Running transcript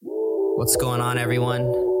What's going on, everyone?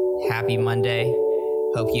 Happy Monday.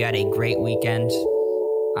 Hope you had a great weekend.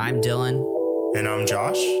 I'm Dillon. And I'm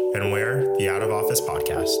Josh, and we're the Out of Office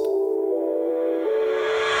Podcast.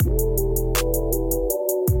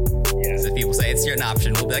 Yeah. So if people say it's an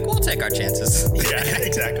option, we'll be like, we'll take our chances. Yeah,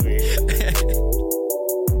 exactly.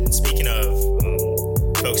 Speaking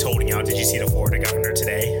of folks holding out, did you see the Florida governor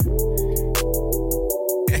today?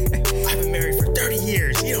 I've been married for 30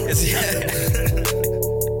 years. You don't know.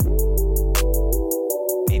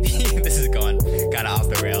 Maybe this is going kind of off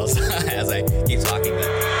the rails as I keep talking.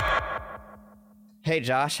 But hey,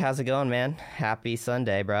 Josh, how's it going, man? Happy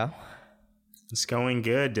Sunday, bro. It's going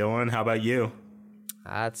good, Dylan. How about you?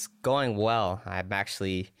 It's going well. I'm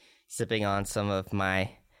actually sipping on some of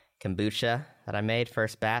my kombucha that I made,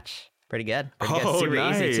 first batch. Pretty good. Pretty good. Super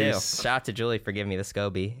nice. Easy, too. Shout out to Julie for giving me the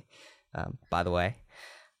SCOBY, by the way.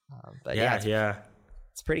 But yeah,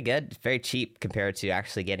 it's pretty good. Very cheap compared to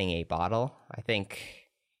actually getting a bottle. I think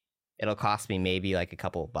it'll cost me maybe like a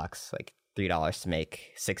couple of bucks, like $3 to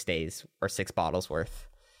make 6 days or 6 bottles worth.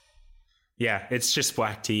 Yeah, it's just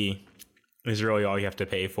black tea is really all you have to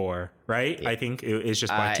pay for, right? I think it's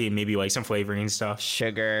just black tea, maybe like some flavoring and stuff.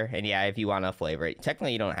 Sugar, and yeah, if you want to flavor it.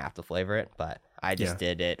 Technically, you don't have to flavor it, but I just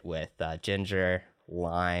did it with ginger,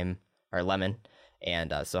 lime, or lemon,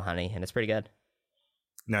 and so honey, and it's pretty good.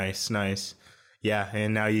 Nice. Yeah,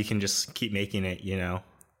 and now you can just keep making it,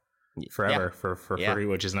 forever for free,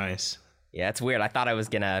 which is nice. Yeah, it's weird. I thought I was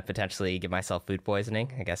going to potentially give myself food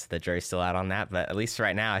poisoning. I guess the jury's still out on that, but at least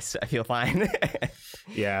right now I feel fine.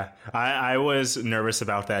 Yeah, I was nervous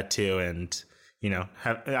about that too, and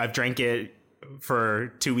I've drank it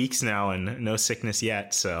for 2 weeks now and no sickness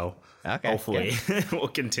yet, so hopefully we'll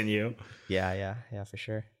continue. Yeah, for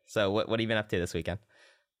sure. So what have you been up to this weekend?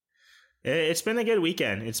 It's been a good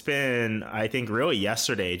weekend. It's been, I think, really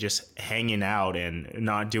yesterday, just hanging out and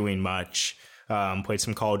not doing much. Played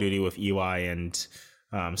some Call of Duty with Eli and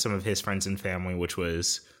some of his friends and family, which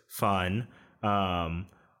was fun. On,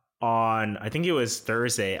 I think it was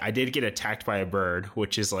Thursday, I did get attacked by a bird,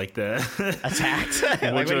 which is like the... Attacked?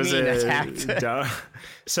 What do you mean attacked?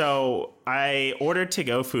 So I ordered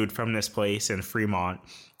to-go food from this place in Fremont,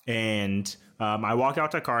 and I walk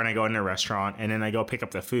out the car and I go in a restaurant, and then I go pick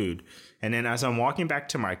up the food. And then as I'm walking back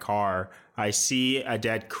to my car, I see a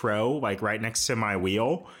dead crow like right next to my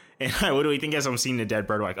wheel. And I literally think as I'm seeing the dead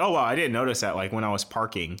bird, like, oh, wow, I didn't notice that like when I was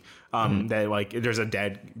parking, that like there's a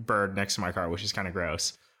dead bird next to my car, which is kind of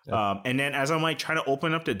gross. Yep. And then as I'm like trying to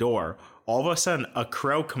open up the door, all of a sudden a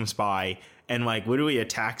crow comes by and like literally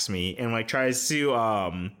attacks me and like tries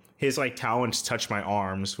to his like talons touch my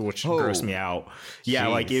arms, which grossed me out. Yeah,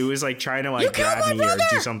 like it was like trying to like grab me or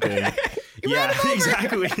do something. Yeah,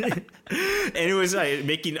 exactly. And it was like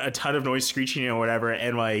making a ton of noise, screeching or whatever.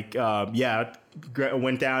 And like,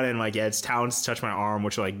 went down and like its talons touched my arm,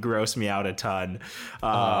 which like grossed me out a ton.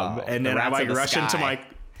 And then I like rushed into my.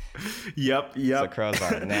 Yep. The crows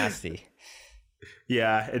are nasty.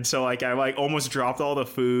 Yeah, and so like I like almost dropped all the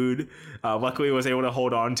food. Luckily, I was able to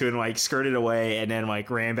hold on to it and like skirted away, and then like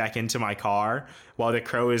ran back into my car while the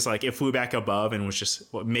crow is like it flew back above and was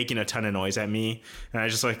just making a ton of noise at me. And I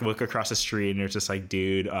just like look across the street and there's just like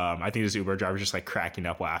dude, I think this Uber driver just like cracking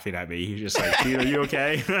up laughing at me. He's just like, dude, are you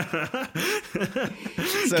okay?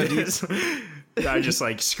 I just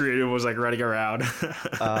like screamed and was like running around.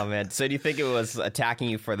 Oh man! So do you think it was attacking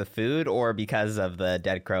you for the food or because of the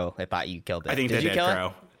dead crow? I thought you killed it. I think the dead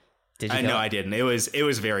crow. Did you kill it? No, I didn't. It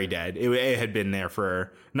was very dead. It had been there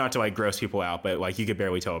for, not to like gross people out, but like you could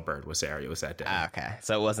barely tell a bird was there. It was that dead. Okay,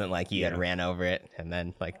 so it wasn't like you had ran over it and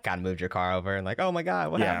then like kind of moved your car over and like, oh my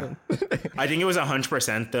god, what happened? I think it was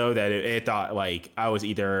 100% though that it thought like I was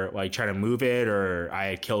either like trying to move it or I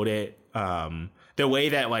had killed it. The way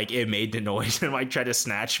that like it made the noise and like tried to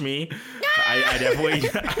snatch me, I definitely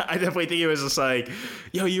think it was just like,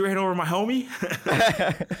 yo, you ran over my homie.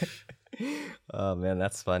 Oh man,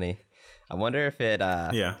 that's funny. I wonder if it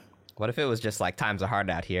what if it was just like times are hard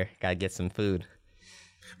out here, gotta get some food.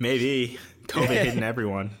 Maybe COVID hitting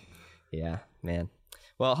everyone. Yeah, man.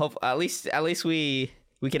 Well, at least we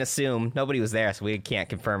can assume nobody was there, so we can't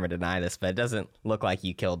confirm or deny this, but it doesn't look like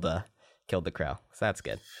you killed the crow, so that's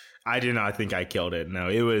good. I do not think I killed it. No,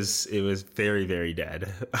 it was very, very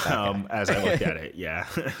dead. Okay. As I looked at it. Yeah.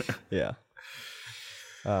 Yeah.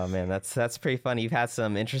 Oh man, that's pretty funny. You've had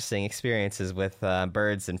some interesting experiences with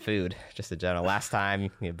birds and food, just in general. Last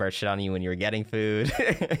time, bird shit on you when you were getting food.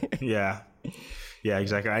 Yeah,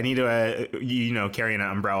 exactly. I need to, carry an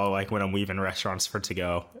umbrella like when I'm leaving restaurants for to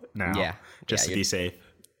go now. Yeah, just to be safe.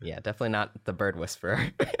 Yeah, definitely not the bird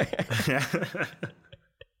whisperer.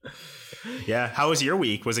 Yeah. How was your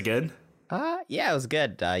week? Was it good? Yeah, it was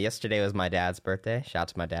good. Yesterday was my dad's birthday. Shout out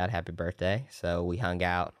to my dad. Happy birthday. So we hung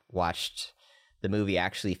out, watched the movie,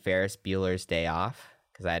 actually, Ferris Bueller's Day Off,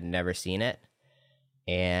 because I had never seen it.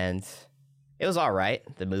 And it was all right,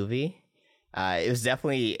 the movie. It was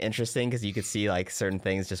definitely interesting because you could see like certain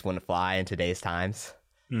things just wouldn't fly in today's times.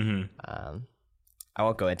 Mm-hmm. I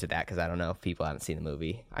won't go into that because I don't know if people haven't seen the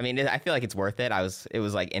movie. I mean, I feel like it's worth it. It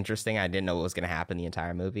was like interesting. I didn't know what was going to happen the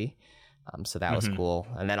entire movie. So that was cool.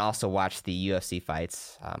 And then also watched the UFC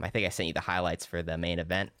fights. I think I sent you the highlights for the main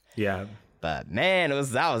event. Yeah. But man,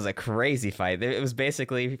 that was a crazy fight. It was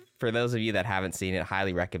basically, for those of you that haven't seen it,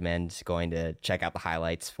 highly recommend going to check out the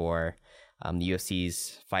highlights for the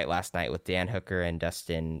UFC's fight last night with Dan Hooker and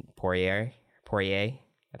Dustin Poirier.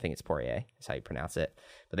 I think it's Poirier. That's how you pronounce it.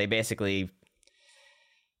 But they basically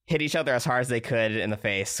hit each other as hard as they could in the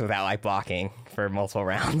face without like blocking for multiple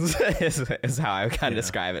rounds is how I would kind of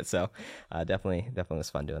describe it. So definitely was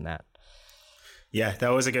fun doing that. Yeah, that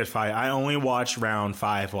was a good fight. I only watched round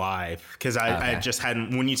 5 live because I just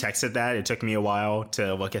hadn't, when you texted that, it took me a while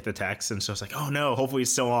to look at the text. And so I was like, oh no, hopefully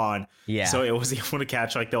it's still on. Yeah. So it was able to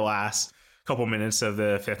catch like the last couple minutes of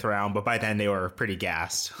the 5th round. But by then they were pretty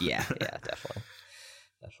gassed. Yeah, definitely.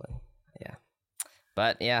 Yeah.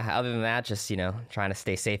 But yeah, other than that, just, trying to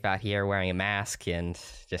stay safe out here, wearing a mask and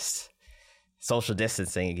just social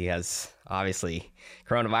distancing because obviously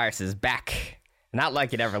coronavirus is back. Not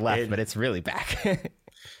like it ever left, but it's really back.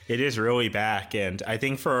 It is really back. And I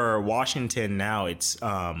think for Washington now, it's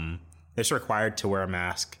required to wear a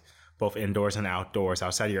mask both indoors and outdoors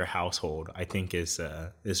outside of your household, I think is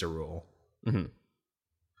a rule. Mm-hmm.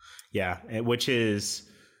 Yeah, which is,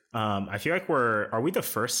 I feel like are we the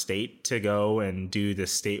first state to go and do the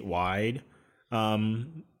statewide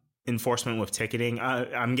enforcement with ticketing?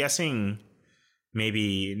 I'm guessing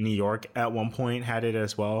maybe New York at one point had it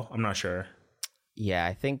as well. I'm not sure. Yeah,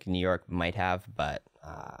 I think New York might have, but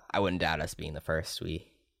I wouldn't doubt us being the first. We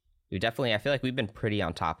definitely, I feel like we've been pretty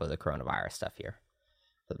on top of the coronavirus stuff here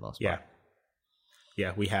for the most part.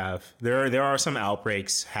 Yeah, we have. There are some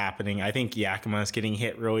outbreaks happening. I think Yakima is getting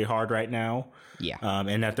hit really hard right now. Yeah.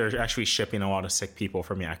 And that they're actually shipping a lot of sick people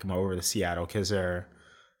from Yakima over to Seattle because their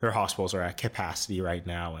hospitals are at capacity right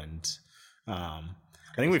now. And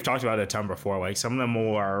I think we've talked about it a ton before. Like some of the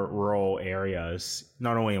more rural areas,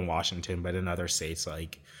 not only in Washington, but in other states,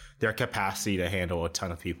 like their capacity to handle a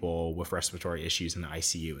ton of people with respiratory issues in the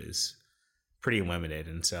ICU is pretty limited.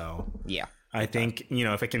 And so yeah, I think,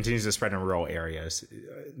 if it continues to spread in rural areas,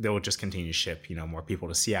 they'll just continue to ship, more people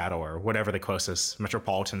to Seattle or whatever the closest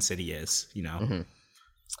metropolitan city is, Mm-hmm.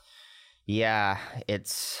 Yeah,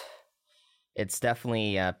 it's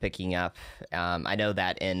definitely picking up. I know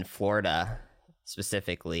that in Florida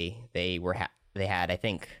specifically, they had, I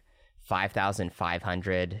think,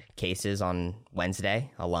 5,500 cases on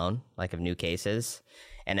Wednesday alone, like of new cases.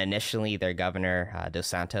 And initially, their governor, Dos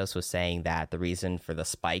Santos, was saying that the reason for the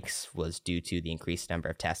spikes was due to the increased number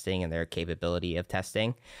of testing and their capability of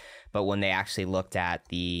testing. But when they actually looked at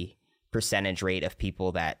the percentage rate of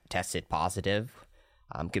people that tested positive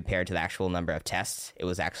compared to the actual number of tests, it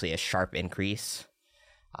was actually a sharp increase.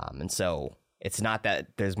 And so it's not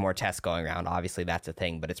that there's more tests going around. Obviously, that's a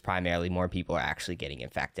thing, but it's primarily more people are actually getting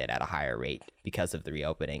infected at a higher rate because of the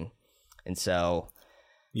reopening. And so...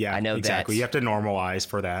 yeah, I know exactly. You have to normalize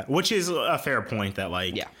for that, which is a fair point that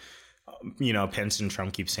Pence and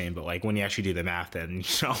Trump keep saying, but like when you actually do the math, then,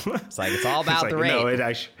 it's like, it's all about the rate. No, it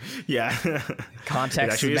actually, yeah.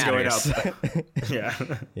 Context it actually matters. is going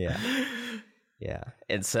up. Yeah.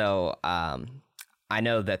 And so I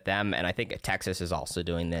know that them, and I think Texas is also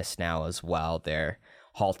doing this now as well. They're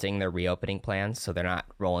halting their reopening plans. So they're not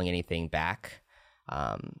rolling anything back.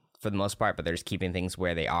 For the most part, but they're just keeping things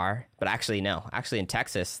where they are. But actually, no. Actually, in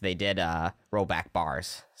Texas, they did roll back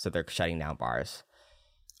bars. So they're shutting down bars.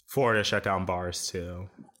 Florida shut down bars, too.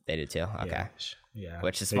 They did, too? Okay. Yeah.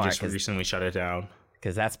 Which is smart. They just recently shut it down.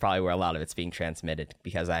 Because that's probably where a lot of it's being transmitted.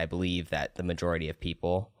 Because I believe that the majority of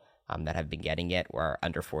people that have been getting it were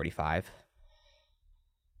under 45.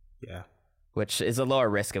 Yeah. Which is a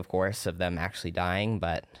lower risk, of course, of them actually dying.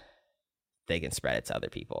 But they can spread it to other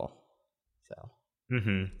people. So.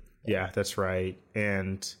 Mm-hmm. Yeah, that's right.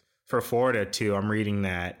 And for Florida, too, I'm reading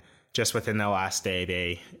that just within the last day,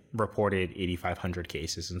 they reported 8,500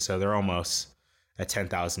 cases. And so they're almost at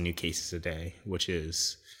 10,000 new cases a day, which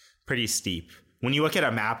is pretty steep. When you look at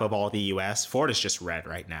a map of all the U.S., Florida's just red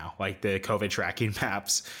right now, like the COVID tracking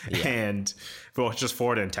maps. Yeah. And just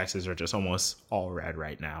Florida and Texas are just almost all red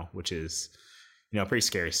right now, which is, pretty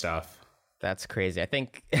scary stuff. That's crazy. I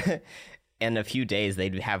think... in a few days,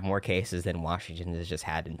 they'd have more cases than Washington has just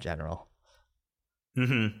had in general.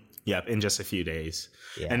 Mm-hmm. Yep, in just a few days.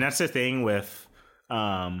 Yeah. And that's the thing with,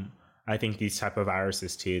 I think these type of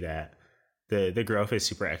viruses too, that the growth is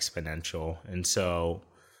super exponential. And so,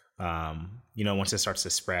 once it starts to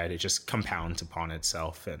spread, it just compounds upon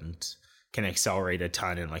itself and can accelerate a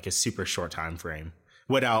ton in like a super short time frame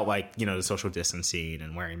without like, the social distancing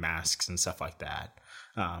and wearing masks and stuff like that.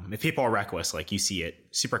 If people are reckless, like you see it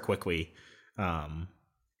super quickly. And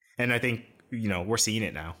I think, we're seeing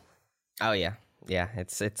it now. Oh yeah. Yeah.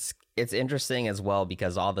 It's interesting as well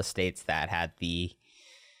because all the states that had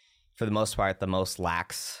for the most part, the most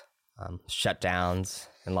lax shutdowns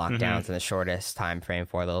and lockdowns in the shortest time frame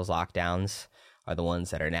for those lockdowns are the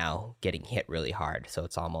ones that are now getting hit really hard. So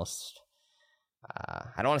it's almost,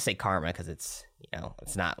 I don't want to say karma because it's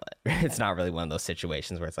not really one of those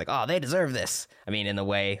situations where it's like, oh, they deserve this. I mean, in the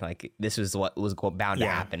way, like this was what was bound to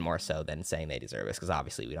happen more so than saying they deserve this, because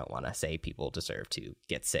obviously we don't want to say people deserve to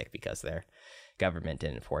get sick because their government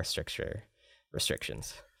didn't enforce stricter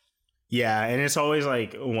restrictions. Yeah, and it's always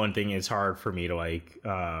like one thing is hard for me to like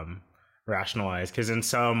rationalize, because in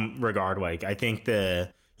some regard, like I think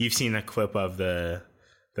you've seen a clip of the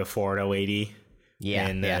Florida lady. Yeah,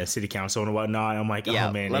 and the city council and whatnot. I'm like, yeah,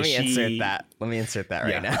 oh man, let me insert that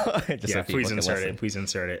right now. Just so please insert it. Please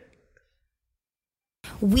insert it.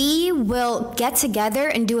 We will get together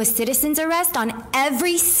and do a citizen's arrest on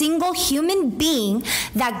every single human being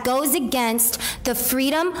that goes against the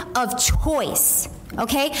freedom of choice.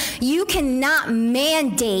 Okay? You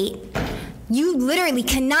literally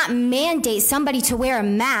cannot mandate somebody to wear a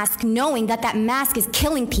mask knowing that that mask is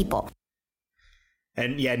killing people.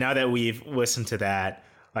 And yeah, now that we've listened to that,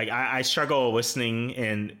 like I struggle listening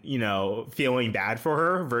and, feeling bad for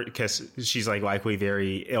her because she's like likely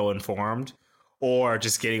very ill-informed, or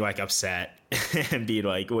just getting like upset and be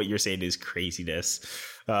like, what you're saying is craziness.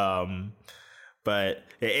 But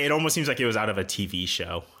it almost seems like it was out of a TV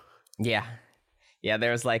show. Yeah. Yeah,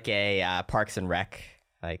 there was like a Parks and Rec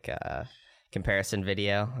comparison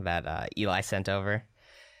video that Eli sent over.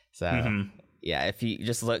 So... Yeah, if you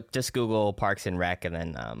just Google Parks and Rec and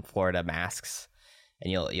then Florida masks,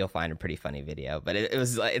 and you'll find a pretty funny video. But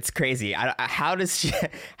it's crazy. How does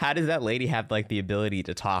that lady have like the ability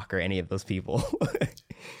to talk, or any of those people?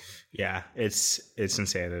 Yeah, it's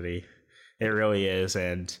insanity. It really is.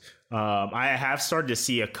 And I have started to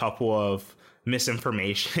see a couple of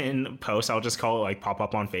misinformation posts, I'll just call it, like pop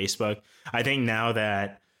up on Facebook. I think now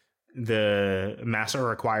that the masks are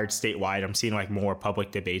required statewide, I'm seeing like more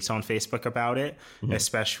public debates on Facebook about it,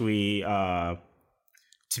 especially to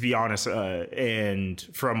be honest, and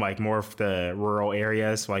from like more of the rural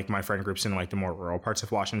areas, like my friend groups in like the more rural parts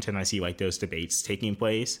of Washington, I see like those debates taking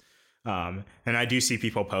place. And I do see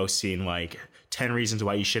people posting like 10 reasons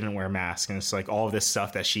why you shouldn't wear masks, and it's like all of this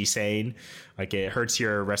stuff that she's saying, like it hurts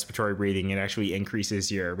your respiratory breathing, it actually increases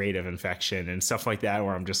your rate of infection and stuff like that,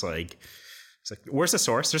 where I'm just like, it's like, where's the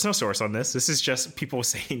source? There's no source on this. This is just people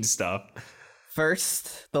saying stuff.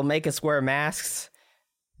 First, they'll make us wear masks,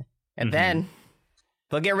 and then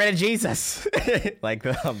they'll get rid of Jesus. Like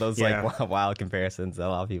those like wild comparisons that a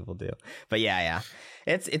lot of people do. But yeah,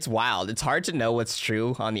 it's wild. It's hard to know what's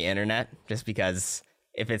true on the internet, just because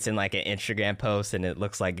if it's in like an Instagram post and it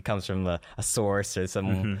looks like it comes from a source or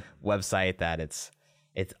some website, that it's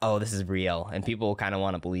this is real, and people kind of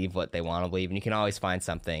want to believe what they want to believe, and you can always find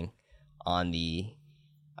something on the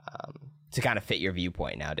to kind of fit your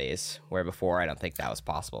viewpoint nowadays, where before I don't think that was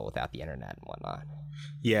possible without the internet and whatnot.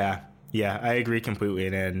 Yeah, I agree completely.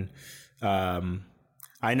 And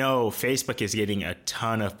I know Facebook is getting a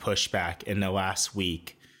ton of pushback in the last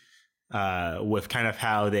week with kind of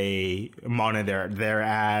how they monitor their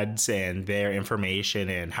ads and their information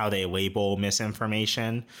and how they label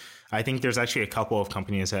misinformation. I think there's actually a couple of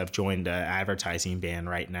companies that have joined the advertising ban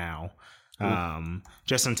right now.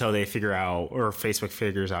 Just until they figure out, or Facebook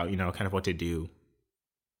figures out, kind of what to do.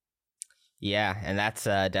 Yeah, and that's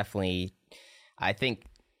definitely, I think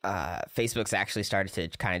Facebook's actually started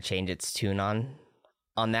to kind of change its tune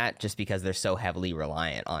on that, just because they're so heavily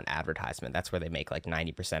reliant on advertisement. That's where they make like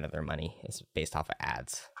 90% of their money is based off of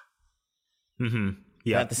ads.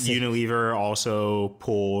 Yeah, Unilever also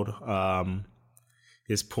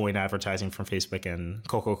is pulling advertising from Facebook, and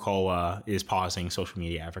Coca-Cola is pausing social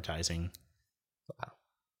media advertising. Wow.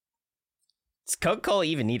 Does Coca-Cola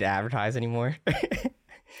even need to advertise anymore?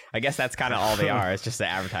 I guess that's kind of all they are. It's just the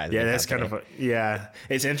advertising. Yeah, that's kind of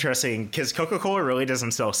it's interesting because Coca-Cola really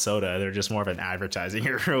doesn't sell soda. They're just more of an advertising,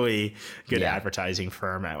 a really good advertising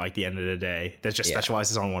firm at like the end of the day that just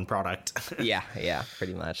specializes on one product. yeah,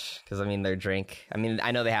 pretty much. Because I mean, their drink. I mean,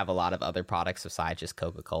 I know they have a lot of other products besides just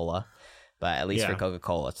Coca-Cola, but at least for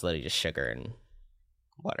Coca-Cola, it's literally just sugar and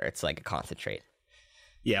water. It's like a concentrate.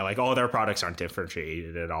 Yeah, like all their products aren't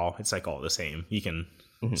differentiated at all. It's like all the same. You can,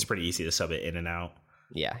 it's pretty easy to sub it in and out.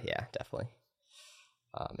 Yeah, definitely.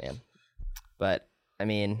 Oh man. But I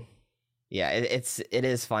mean, yeah, it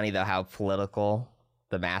is funny though how political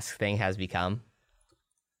the mask thing has become.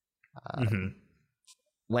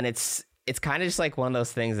 When it's kind of just like one of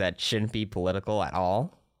those things that shouldn't be political at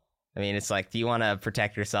all. I mean, it's like, do you want to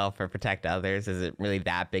protect yourself or protect others? Is it really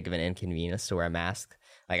that big of an inconvenience to wear a mask?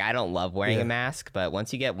 Like, I don't love wearing a mask, but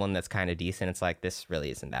once you get one that's kind of decent, it's like, this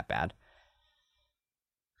really isn't that bad.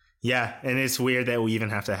 Yeah, and it's weird that we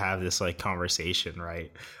even have to have this like conversation, right?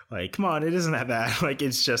 Like, come on, it isn't that bad. Like,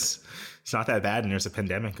 it's not that bad, and there's a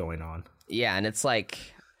pandemic going on. Yeah, and it's like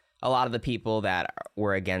a lot of the people that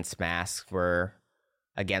were against masks were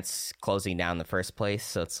against closing down in the first place.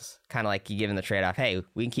 So it's kind of like you give them the trade-off. Hey,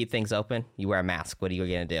 we can keep things open. You wear a mask. What are you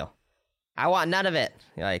going to do? I want none of it.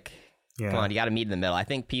 You're like, come on, you got to meet in the middle. I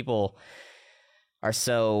think people are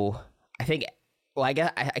so, I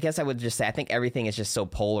guess I would just say, I think everything is just so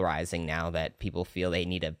polarizing now that people feel they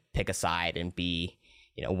need to pick a side and be,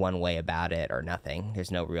 one way about it or nothing.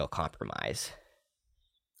 There's no real compromise.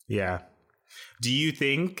 Yeah. Do you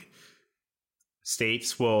think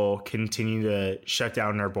states will continue to shut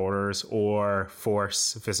down their borders or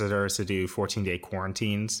force visitors to do 14-day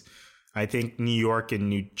quarantines? I think New York and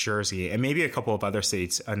New Jersey and maybe a couple of other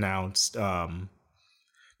states announced not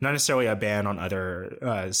necessarily a ban on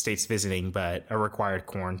other states visiting, but a required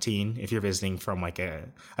quarantine if you're visiting from I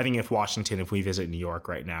think if we visit New York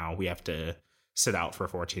right now, we have to sit out for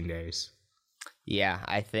 14 days. Yeah,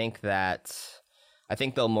 I think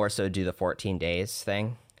they'll more so do the 14 days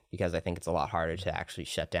thing, because I think it's a lot harder to actually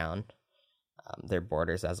shut down their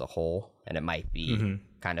borders as a whole. And it might be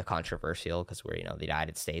kind of controversial because we're, the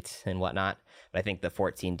United States and whatnot. But I think the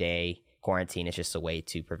 14-day quarantine is just a way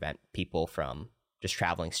to prevent people from just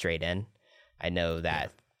traveling straight in. I know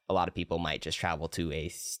that a lot of people might just travel to a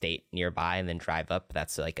state nearby and then drive up.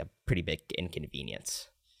 That's like a pretty big inconvenience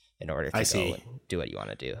in order to go and do what you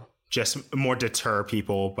want to do. Just more deter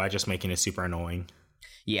people by just making it super annoying.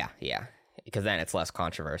 Yeah. Because then it's less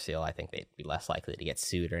controversial. I think they'd be less likely to get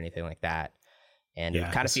sued or anything like that. And it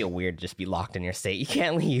would kind of feel weird to just be locked in your state. You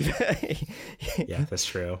can't leave. Yeah, that's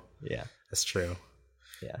true. Yeah. That's true.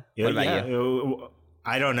 Yeah. What about you?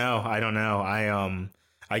 I don't know.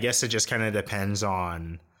 I guess it just kind of depends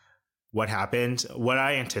on what happens. What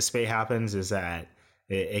I anticipate happens is that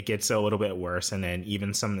it gets a little bit worse. And then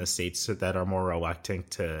even some of the states that are more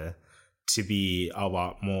reluctant to be a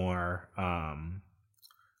lot more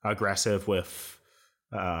aggressive with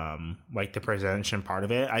the prevention part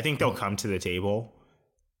of it, I think they'll come to the table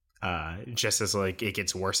just as it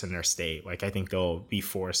gets worse in their state. I think they'll be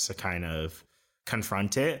forced to kind of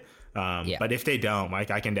confront it. But if they don't,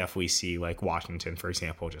 I can definitely see Washington, for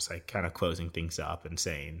example, just kind of closing things up and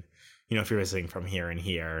saying, if you're visiting from here and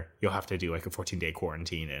here, you'll have to do a 14-day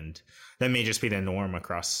quarantine. And that may just be the norm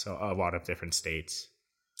across a lot of different states.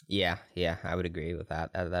 Yeah, I would agree with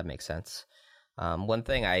that. That makes sense. One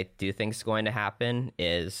thing I do think is going to happen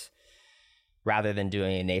is, rather than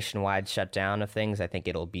doing a nationwide shutdown of things, I think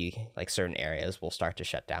it'll be certain areas will start to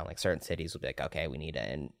shut down. Certain cities will be okay, we need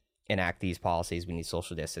to enact these policies. We need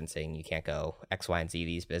social distancing. You can't go X, Y, and Z.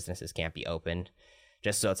 These businesses can't be opened,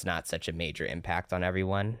 just so it's not such a major impact on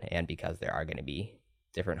everyone. And because there are going to be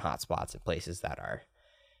different hotspots and places that are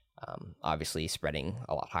obviously spreading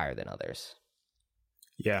a lot higher than others.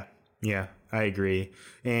 Yeah, I agree.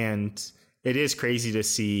 And it is crazy to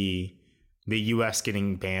see the U.S.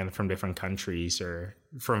 getting banned from different countries or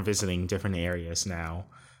from visiting different areas now.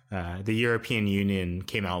 The European Union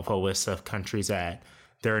came out with a list of countries that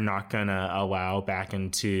they're not going to allow back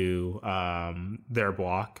into their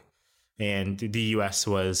bloc. And the U.S.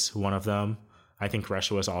 was one of them. I think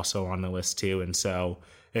Russia was also on the list too. And so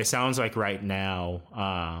it sounds like right now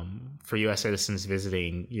for U.S. citizens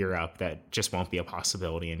visiting Europe, that just won't be a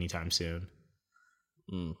possibility anytime soon.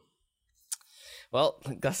 Well,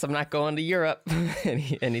 I guess I'm not going to Europe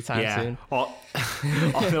anytime soon.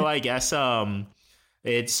 Although I guess so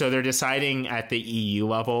they're deciding at the EU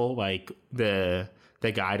level, the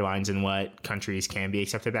guidelines and what countries can be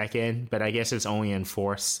accepted back in, but I guess it's only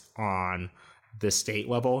enforced on the state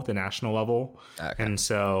level, the national level. Okay. And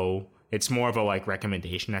so it's more of a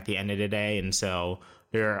recommendation at the end of the day. And so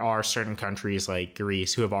there are certain countries like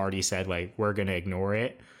Greece who have already said we're going to ignore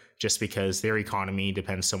it just because their economy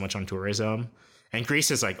depends so much on tourism. And Greece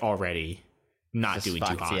is already not just doing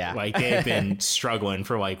too hot. Yeah. They've been struggling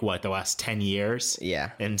for the last 10 years. Yeah.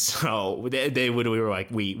 And so we were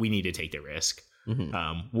we need to take the risk.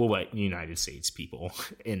 Mm-hmm. We'll let United States people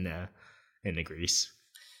in the Greece.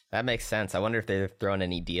 That makes sense. I wonder if they're throwing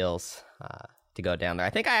any deals to go down there. I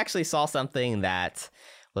think I actually saw something that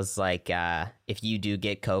was like, if you do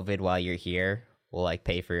get COVID while you're here, we'll like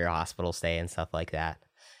pay for your hospital stay and stuff like that.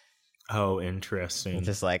 Oh, interesting. It's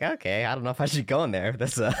just like, okay, I don't know if I should go in there.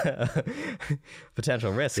 That's a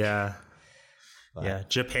potential risk. Yeah. But. Yeah.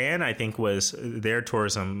 Japan, I think, was their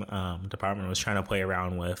tourism department was trying to play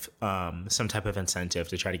around with some type of incentive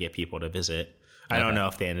to try to get people to visit. I don't know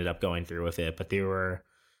if they ended up going through with it, but they were,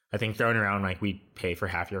 I think, throwing around like we'd pay for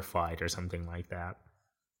half your flight or something like that.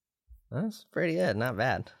 That's pretty good. Not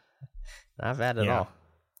bad. Not bad at all.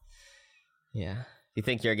 Yeah. Do you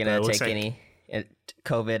think you're going to take any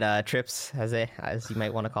COVID trips, as you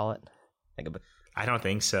might want to call it? I don't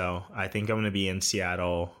think so. I think I'm going to be in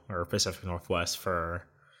Seattle or Pacific Northwest for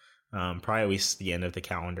probably at least the end of the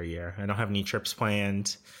calendar year. I don't have any trips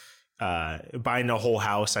planned. Buying a whole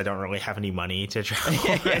house, I don't really have any money to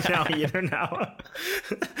travel right now either now.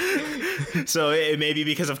 So it may be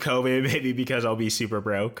because of COVID, maybe because I'll be super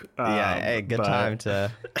broke. Good time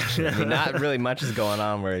to. I mean, not really much is going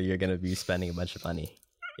on where you're going to be spending a bunch of money.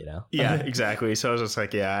 Yeah, exactly. So I was just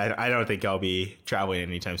like, I don't think I'll be traveling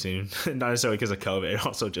anytime soon. Not necessarily because of COVID,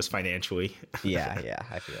 also just financially. Yeah,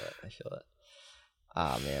 I feel it.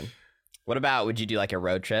 Oh man, what about? Would you do like a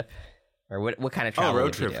road trip, or what kind of travel?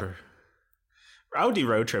 Road trip. I would do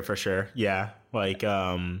road trip for sure. Yeah, like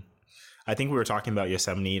I think we were talking about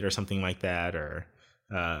Yosemite or something like that, or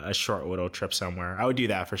a short little trip somewhere. I would do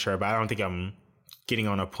that for sure, but I don't think I'm getting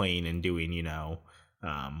on a plane and doing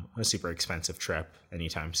a super expensive trip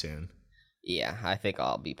anytime soon. Yeah, I think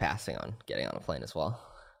I'll be passing on getting on a plane as well.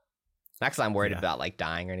 Not because I'm worried about like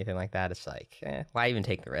dying or anything like that. It's like, why even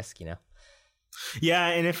take the risk, Yeah,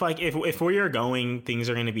 and if where you're going, things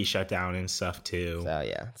are going to be shut down and stuff too. So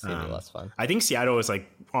yeah, it's going to be less fun. I think Seattle is like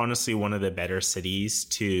honestly one of the better cities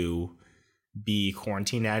to be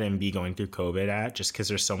quarantined at and be going through COVID at, just because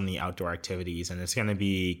there's so many outdoor activities and it's going to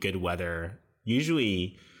be good weather.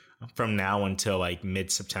 Usually from now until like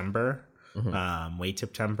mid-September, late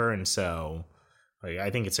September. And so like,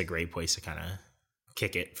 I think it's a great place to kind of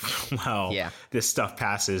kick it while this stuff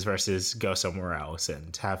passes versus go somewhere else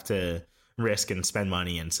and have to risk and spend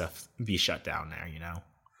money and stuff be shut down there,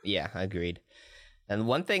 Yeah, agreed. And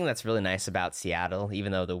one thing that's really nice about Seattle,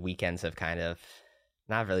 even though the weekends have kind of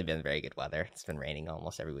not really been very good weather, it's been raining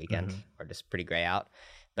almost every weekend or just pretty gray out,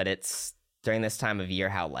 but it's during this time of year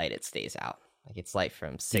how light it stays out. Like it's light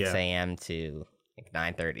from 6 a.m. to like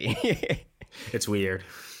 9:30. It's weird.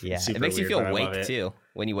 Yeah, it makes you feel awake too.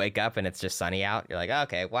 When you wake up and it's just sunny out, you're like, oh,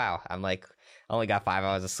 okay, wow. I'm like, I only got 5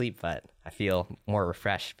 hours of sleep, but I feel more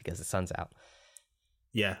refreshed because the sun's out.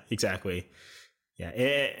 Yeah, exactly. Yeah,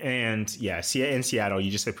 in Seattle,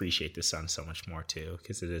 you just appreciate the sun so much more too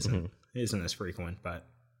because it isn't as frequent. But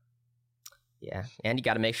yeah, and you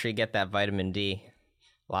got to make sure you get that vitamin D.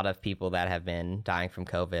 A lot of people that have been dying from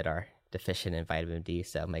COVID are deficient in vitamin D,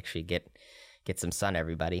 so make sure you get some sun,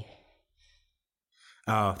 everybody.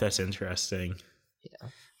 Oh, that's interesting.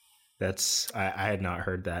 Yeah, I had not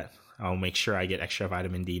heard that. I'll make sure I get extra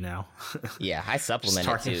vitamin D now. Yeah, I supplement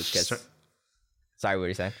it too. Sorry, what were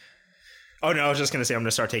you saying? Oh no, I was just gonna say I'm gonna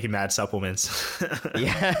start taking mad supplements.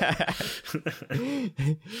 Yeah,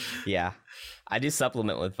 yeah. I do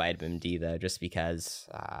supplement with vitamin D though, just because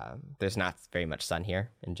there's not very much sun here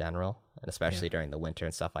in general, and especially during the winter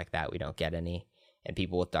and stuff like that, we don't get any. And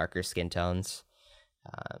people with darker skin tones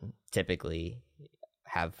typically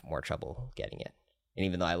have more trouble getting it. And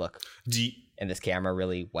even though I look in this camera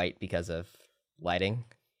really white because of lighting,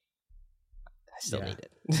 I still need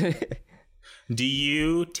it. Do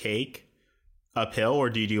you take a pill or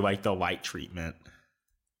do you do like the light treatment?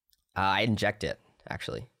 I inject it,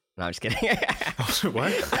 actually. No, I'm just kidding.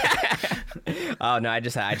 What? Oh no, I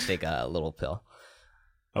just take a little pill.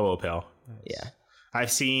 A little pill. Yeah. I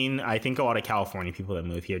think a lot of California people that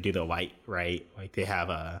move here do the light, right? Like they have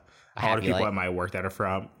a lot of people at my work that are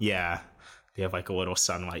from, they have like a little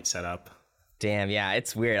sunlight set up. Damn, yeah,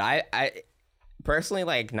 it's weird. I personally,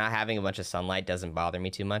 like, not having a bunch of sunlight doesn't bother me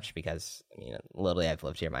too much because, I mean, literally I've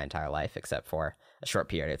lived here my entire life except for a short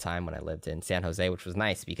period of time when I lived in San Jose, which was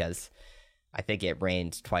nice because I think it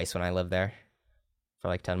rained twice when I lived there for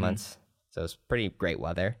like 10 months. So it was pretty great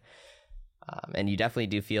weather. And you definitely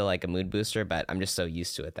do feel like a mood booster, but I'm just so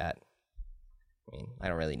used to it that, I mean, I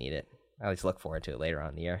don't really need it. I always look forward to it later on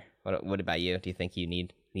in the year. What about you? Do you think you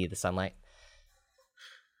need the sunlight?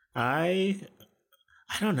 I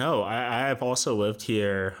don't know. I've also lived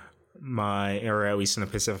here or at least in the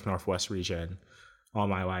Pacific Northwest region all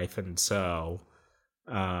my life. And so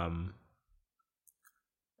I've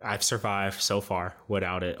survived so far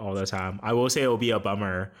without it all the time. I will say it will be a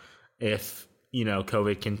bummer if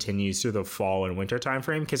COVID continues through the fall and winter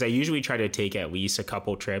timeframe, because I usually try to take at least a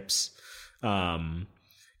couple trips in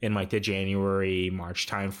like the January, March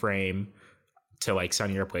timeframe to like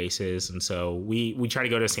sunnier places. And so we try to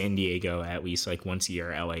go to San Diego at least like once a year,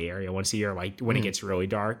 LA area once a year, like when it gets really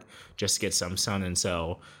dark, just to get some sun. And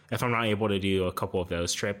so if I'm not able to do a couple of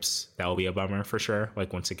those trips, that will be a bummer for sure.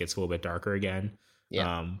 Like once it gets a little bit darker again.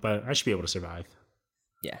 Yeah. But I should be able to survive.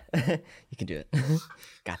 Yeah. You can do it.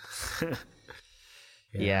 Got this.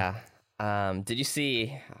 Yeah. Did you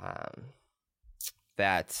see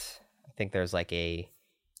that I think there's like a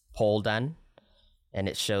poll done, and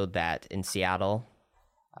it showed that in Seattle,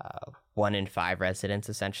 1 in 5 residents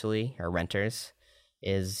essentially, or renters,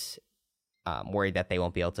 is worried that they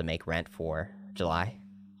won't be able to make rent for July.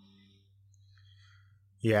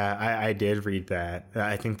 Yeah, I did read that.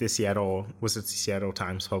 I think the Seattle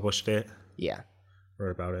Times published it? Yeah.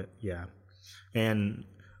 Wrote about it, yeah. And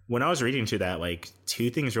when I was reading to that, like 2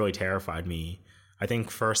 things really terrified me. I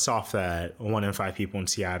think first off that 1 in 5 people in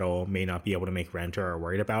Seattle may not be able to make rent or are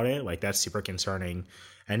worried about it. Like that's super concerning.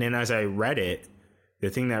 And then as I read it,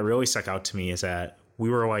 the thing that really stuck out to me is that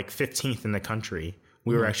we were like 15th in the country.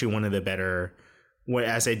 We were actually one of the better,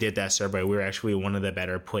 as I did that survey, we were actually one of the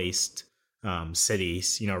better placed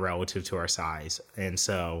cities, relative to our size. And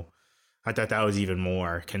so I thought that was even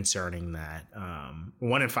more concerning that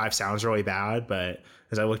 1 in 5 sounds really bad, but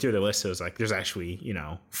as I looked through the list, it was like there's actually,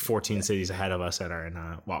 14 cities ahead of us that are in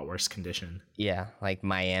a lot worse condition. Yeah, like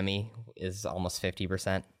Miami is almost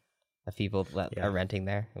 50% of people that are renting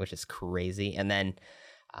there, which is crazy. And then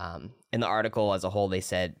in the article as a whole, they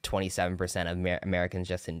said 27% of Americans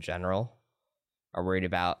just in general are worried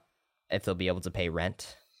about if they'll be able to pay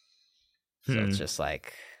rent. So it's just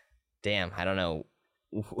like, damn, I don't know.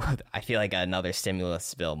 I feel like another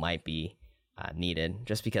stimulus bill might be needed,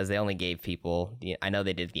 just because they only gave people, I know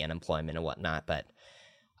they did the unemployment and whatnot, but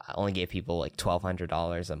only gave people like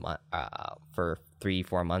 $1,200 a month for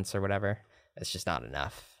 3-4 months or whatever. It's just not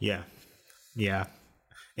enough. Yeah.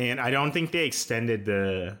 And I don't think they extended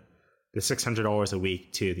the $600 a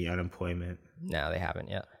week to the unemployment. No, they haven't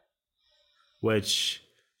yet. Which,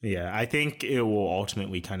 yeah, I think it will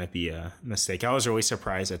ultimately kind of be a mistake. I was really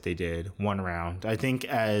surprised that they did 1 round. I think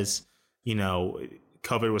as,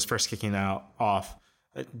 COVID was first kicking off,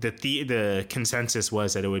 the consensus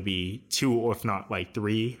was that it would be 2 or if not like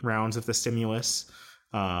 3 rounds of the stimulus,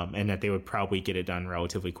 and that they would probably get it done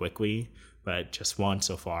relatively quickly, but just 1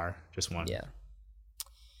 so far, just 1.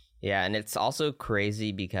 Yeah, and it's also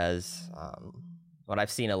crazy because what I've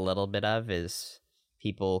seen a little bit of is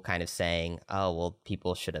people kind of saying, oh, well,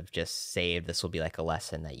 people should have just saved. This will be like a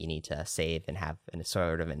lesson that you need to save and have a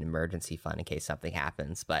sort of an emergency fund in case something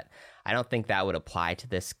happens. But I don't think that would apply to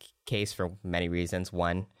this case for many reasons.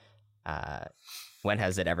 One, when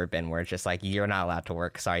has it ever been where it's just like, you're not allowed to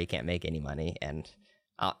work. Sorry, you can't make any money. And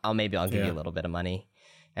I'll give you a little bit of money.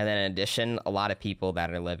 And then in addition, a lot of people that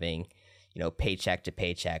are living, paycheck to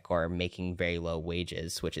paycheck or making very low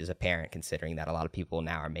wages, which is apparent considering that a lot of people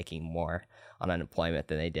now are making more on unemployment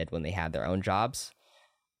than they did when they had their own jobs.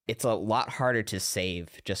 It's a lot harder to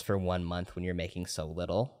save just for 1 month when you're making so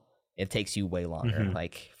little. It takes you way longer.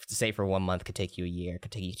 Like to save for 1 month could take you a year,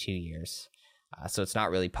 could take you 2 years. So it's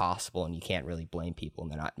not really possible, and you can't really blame people when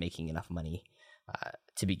they're not making enough money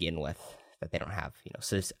to begin with, that they don't have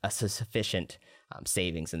a sufficient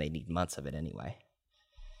savings, and they need months of it anyway.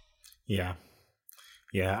 Yeah.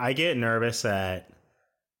 I get nervous that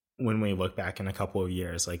when we look back in a couple of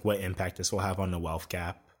years, like what impact this will have on the wealth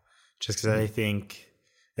gap, just because I think,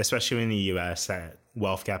 especially in the US, that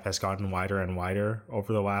wealth gap has gotten wider and wider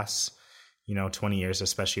over the last, 20 years,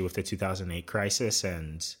 especially with the 2008 crisis.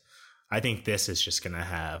 And I think this is just going to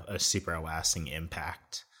have a super lasting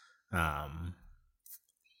impact.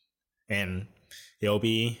 And it'll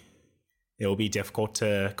be difficult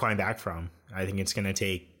to climb back from. I think it's going to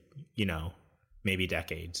take, maybe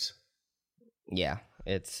decades. Yeah,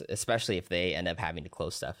 it's especially if they end up having to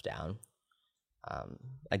close stuff down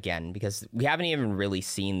again, because we haven't even really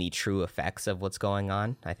seen the true effects of what's going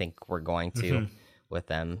on. I think we're going to with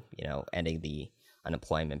them, ending the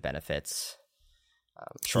unemployment benefits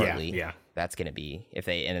shortly. Yeah. That's going to be, if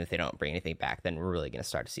they don't bring anything back, then we're really going to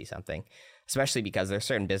start to see something, especially because there are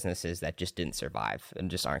certain businesses that just didn't survive and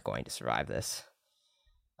just aren't going to survive this.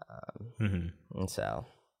 And so,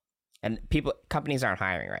 companies aren't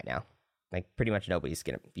hiring right now. Like pretty much nobody's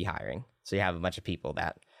going to be hiring. So you have a bunch of people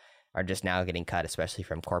that are just now getting cut, especially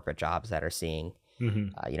from corporate jobs that are seeing,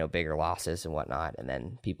 bigger losses and whatnot. And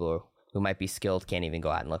then people who might be skilled can't even go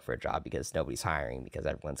out and look for a job because nobody's hiring, because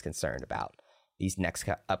everyone's concerned about these next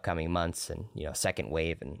upcoming months and, second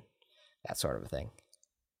wave and that sort of a thing.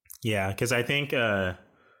 Yeah, because I think the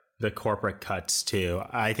corporate cuts too,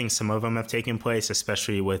 I think some of them have taken place,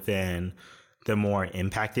 especially within the more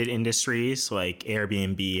impacted industries. Like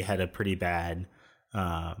Airbnb had a pretty bad,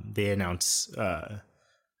 they announced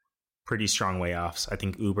pretty strong layoffs. I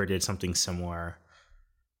think Uber did something similar.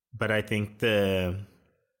 But I think the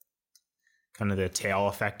kind of the tail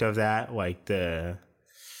effect of that, like the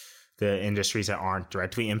industries that aren't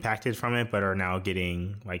directly impacted from it, but are now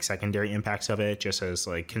getting like secondary impacts of it, just as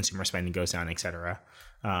like consumer spending goes down, et cetera.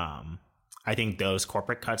 I think those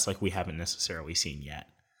corporate cuts, like, we haven't necessarily seen yet.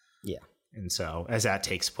 Yeah. And so as that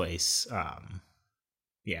takes place, I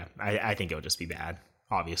think it'll just be bad,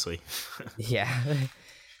 obviously. Yeah.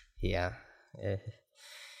 Yeah.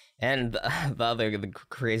 And the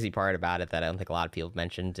crazy part about it that I don't think a lot of people have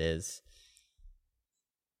mentioned is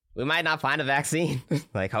we might not find a vaccine.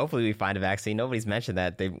 Like, hopefully we find a vaccine. Nobody's mentioned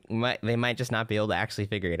that. They might just not be able to actually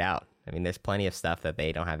figure it out. I mean, there's plenty of stuff that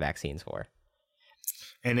they don't have vaccines for.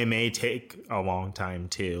 And it may take a long time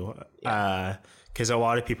too. Because a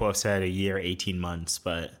lot of people have said a year, 18 months,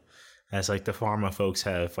 but as like the pharma folks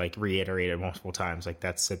have like reiterated multiple times, like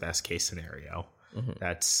that's the best case scenario. Mm-hmm.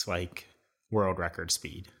 That's like world record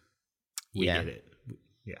speed. We did it.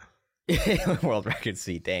 Yeah. World record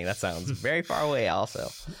speed. Dang, that sounds very far away also.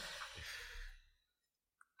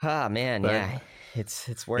 Ah, man. But yeah.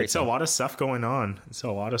 It's worrisome. It's a lot of stuff going on.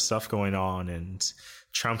 And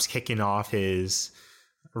Trump's kicking off his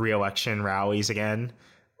re-election rallies again.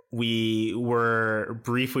 We were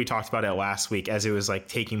briefly talked about it last week as it was like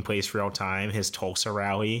taking place real time, his Tulsa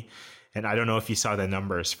rally. And I don't know if you saw the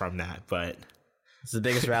numbers from that, but it's the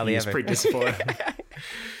biggest rally ever. He's pretty disappointed.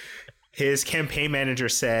 His campaign manager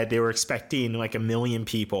said they were expecting like 1 million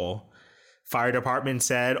people. Fire department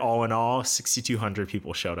said all in all, 6,200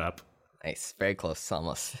 people showed up. Nice. Very close,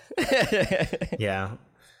 almost. Yeah.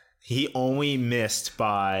 He only missed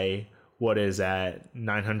by, what is that,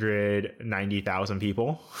 990,000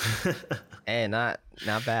 people? Hey, not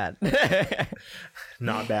bad.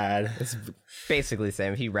 Not bad. It's basically the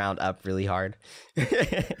same if you round up really hard.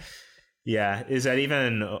 Yeah. Is that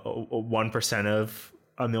even 1% of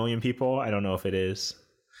 1 million people? I don't know if it is.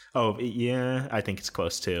 Oh, yeah. I think it's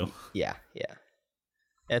close to. Yeah.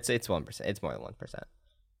 It's 1%. It's more than 1%.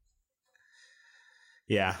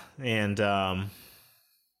 Yeah. And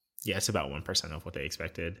it's about 1% of what they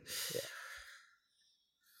expected.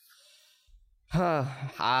 Yeah.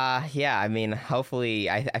 Yeah, I mean, hopefully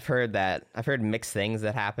I've heard mixed things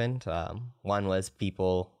that happened. One was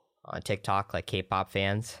people on TikTok, like K-pop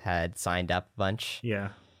fans, had signed up a bunch. Yeah.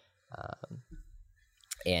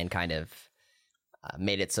 And kind of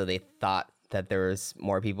made it so they thought that there was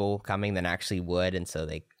more people coming than actually would, and so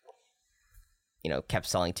they, kept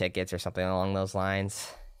selling tickets or something along those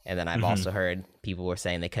lines. And then I've also heard people were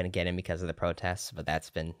saying they couldn't get in because of the protests, but that's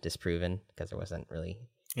been disproven because there wasn't really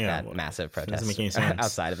massive protest doesn't make any sense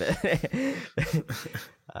outside of it.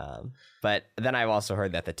 But then I've also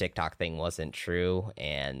heard that the TikTok thing wasn't true,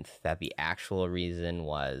 and that the actual reason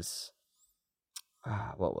was,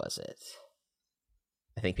 what was it?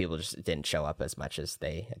 I think people just didn't show up as much as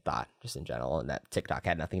they had thought, just in general, and that TikTok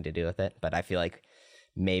had nothing to do with it. But I feel like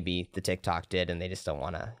maybe the TikTok did, and they just don't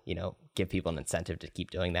want to, give people an incentive to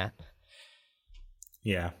keep doing that.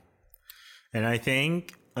 Yeah. And I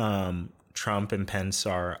think Trump and Pence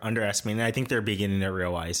are underestimating. I think they're beginning to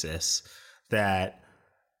realize this, that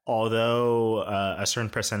although a certain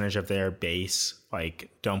percentage of their base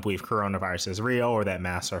don't believe coronavirus is real or that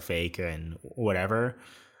masks are fake and whatever,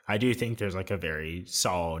 I do think there's a very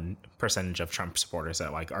solid percentage of Trump supporters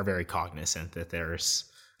that are very cognizant that there's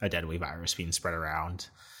a deadly virus being spread around.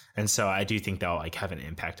 And so I do think they'll have an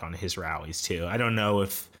impact on his rallies too. I don't know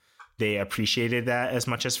if they appreciated that as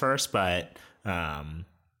much as first, but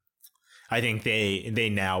I think they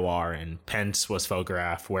now are. And Pence was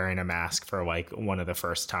photographed wearing a mask for one of the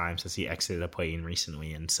first times as he exited a plane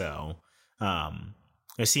recently. And so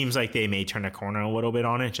it seems like they may turn a corner a little bit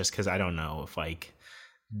on it, just because I don't know if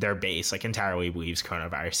their base entirely believes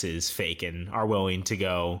coronavirus is fake and are willing to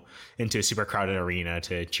go into a super crowded arena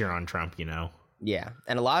to cheer on Trump, Yeah.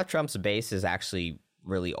 And a lot of Trump's base is actually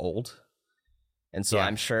really old. And so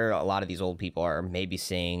I'm sure a lot of these old people are maybe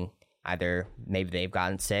seeing either maybe they've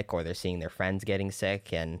gotten sick or they're seeing their friends getting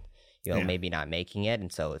sick and, maybe not making it.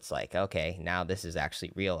 And so it's okay, now this is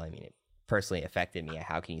actually real. I mean, it personally affected me.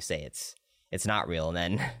 How can you say it's not real? And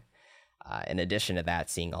then in addition to that,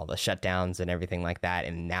 seeing all the shutdowns and everything like that,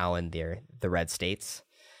 and now in the red states,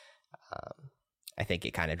 I think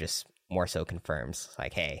it kind of just more so confirms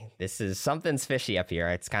hey, this is something's fishy up here.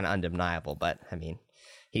 It's kind of undeniable, but I mean,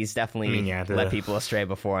 he's definitely led people astray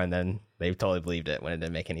before, and then they totally believed it when it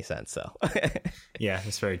didn't make any sense. So yeah,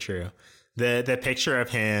 that's very true. The picture of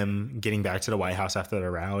him getting back to the White House after the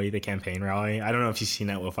rally, the campaign rally, I don't know if you've seen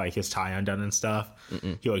that with like his tie undone and stuff.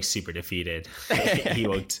 Mm-mm. He looked super defeated. He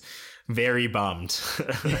looked very bummed.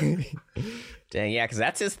 Dang, yeah, because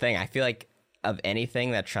that's his thing. I feel like of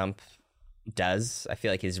anything that Trump does, I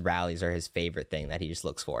feel like his rallies are his favorite thing that he just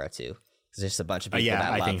looks forward to. Because there's a bunch of people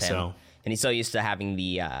that love him. So. And he's so used to having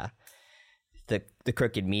the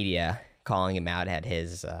crooked media calling him out at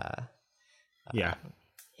his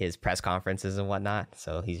his press conferences and whatnot.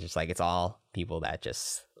 So he's just like, it's all people that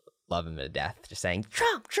just love him to death, just saying,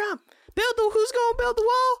 Trump, who's going to build the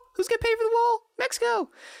wall? Who's going to pay for the wall? Mexico.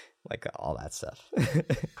 Like all that stuff.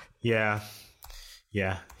 Yeah.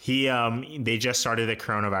 They just started the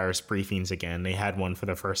coronavirus briefings again. They had one for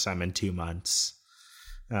the first time in 2 months.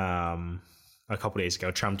 A couple days ago.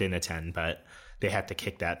 Trump didn't attend, but they had to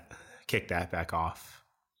kick that back off.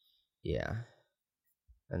 Yeah.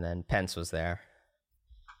 And then Pence was there.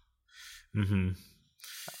 Mm-hmm.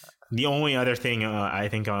 The only other thing I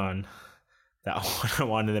think on that I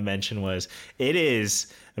wanted to mention was it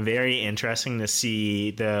is very interesting to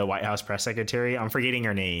see the White House press secretary. I'm forgetting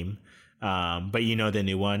her name, but you know the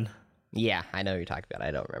new one. Yeah, I know who you're talking about.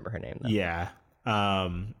 I don't remember her name though. Yeah.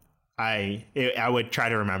 I would try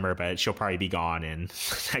to remember, but she'll probably be gone in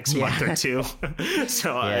the next month or two.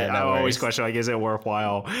 So I always question, like, is it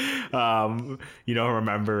worthwhile,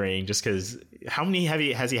 remembering, just because how many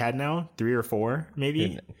has he had now? 3 or 4,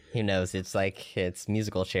 maybe? Who knows? It's like it's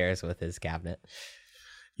musical chairs with his cabinet.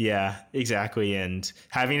 Yeah, exactly. And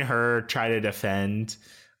having her try to defend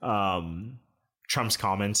Trump's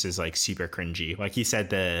comments is like super cringy. Like he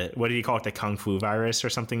said what did he call it? The Kung Flu virus or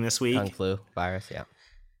something this week? Kung Flu virus, yeah.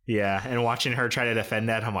 Yeah, and watching her try to defend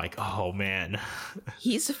that, I'm like, oh, man.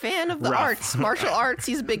 He's a fan of the arts, martial arts.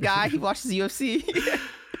 He's a big guy. He watches UFC.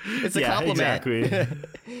 It's a compliment. Exactly.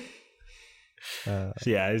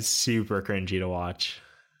 Yeah, it's super cringy to watch.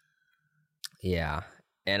 Yeah,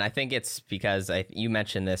 and I think it's because you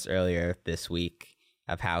mentioned this earlier this week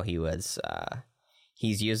of how he was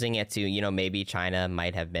he's using it to, maybe China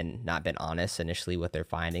might have not been honest initially with their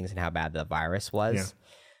findings and how bad the virus was. Yeah.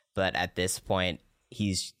 But at this point,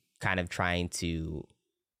 he's kind of trying to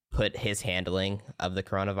put his handling of the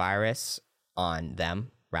coronavirus on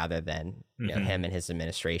them rather than him and his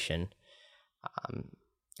administration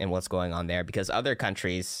and what's going on there. Because other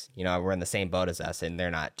countries, were in the same boat as us and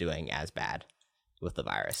they're not doing as bad with the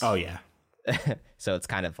virus. Oh, yeah. So it's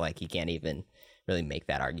kind of like he can't even really make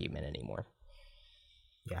that argument anymore.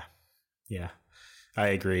 Yeah, I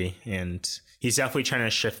agree. And he's definitely trying to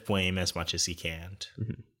shift blame as much as he can.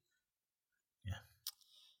 Mm-hmm.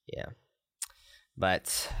 Yeah.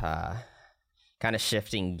 But kind of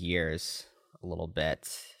shifting gears a little bit,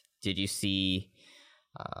 did you see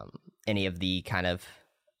any of the kind of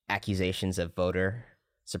accusations of voter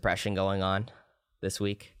suppression going on this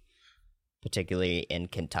week, particularly in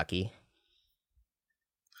Kentucky?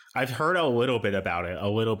 I've heard a little bit about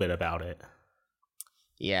it.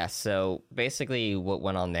 Yeah, so basically what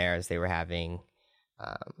went on there is they were having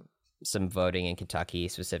some voting in Kentucky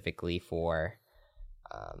specifically for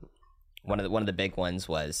one of the big ones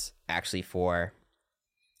was actually for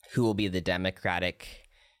who will be the Democratic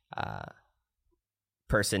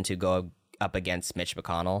person to go up against Mitch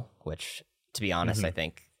McConnell, which, to be honest, I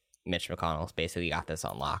think Mitch McConnell's basically got this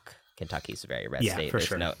on lock. Kentucky's a very red state.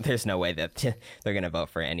 There's no way that they're going to vote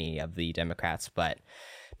for any of the Democrats, but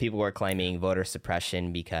people were claiming voter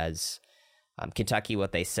suppression because Kentucky,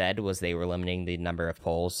 what they said was they were limiting the number of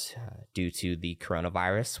polls due to the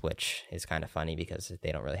coronavirus, which is kind of funny because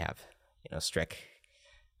they don't really have, strict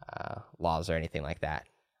laws or anything like that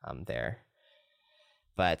there.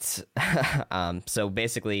 But so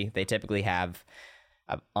basically, they typically have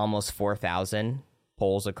almost 4,000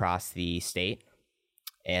 polls across the state,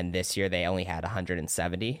 and this year they only had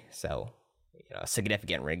 170. So, a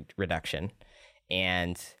significant reduction.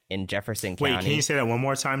 And in Jefferson County... Wait, can you say that one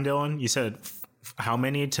more time, Dillon? You said how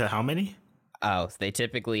many to how many? Oh, so they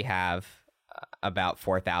typically have about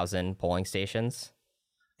 4,000 polling stations.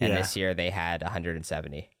 And this year they had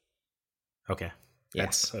 170. Okay.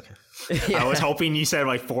 That's okay. I was hoping you said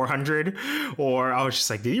like 400, or I was just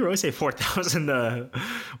like, did you really say 4,000 to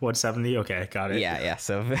 170? Okay, got it. Yeah.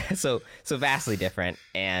 So vastly different.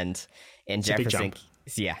 And in it's Jefferson...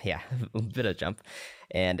 Yeah, a bit of a jump.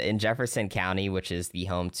 And in Jefferson County, which is the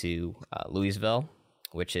home to Louisville,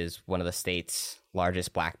 which is one of the state's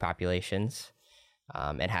largest black populations,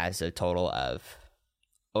 it has a total of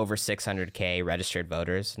over 600K registered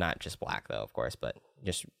voters, not just black though, of course, but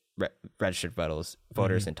just registered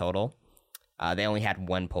voters in total. they only had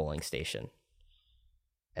one polling station.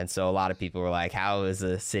 And so a lot of people were like, how is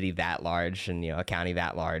a city that large and, a county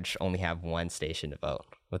that large only have one station to vote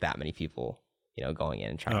with that many people, going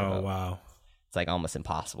in and trying to vote? Oh, wow. It's like almost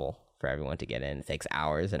impossible for everyone to get in. It takes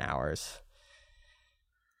hours and hours.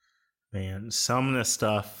 Man, some of the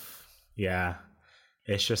stuff, yeah,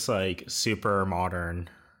 it's just like super modern,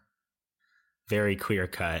 very clear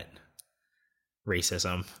cut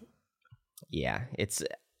racism. Yeah, it's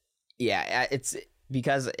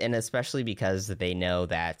because, and especially because they know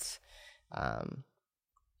that,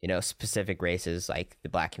 specific races like the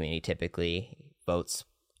Black community typically votes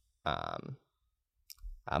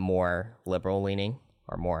more liberal leaning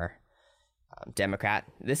or more Democrat.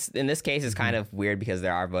 In this case is kind of weird because they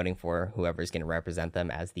are voting for whoever's going to represent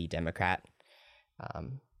them as the Democrat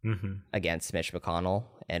against Mitch McConnell.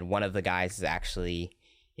 And one of the guys is actually,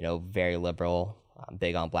 very liberal,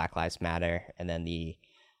 big on Black Lives Matter. And then the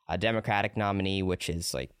Democratic nominee, which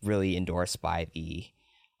is like really endorsed by the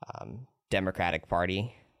Democratic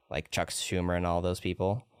Party, like Chuck Schumer and all those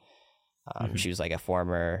people. She was like a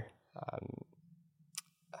former,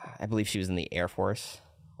 I believe she was in the Air Force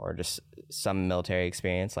or just some military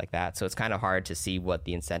experience like that. So it's kind of hard to see what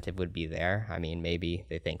the incentive would be there. I mean, maybe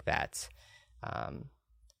they think that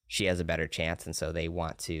she has a better chance, and so they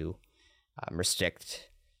want to restrict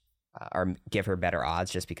or give her better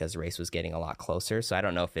odds just because the race was getting a lot closer. So I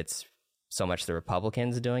don't know if it's so much the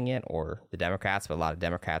Republicans doing it or the Democrats, but a lot of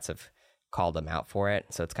Democrats have called them out for it.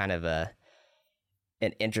 So it's kind of an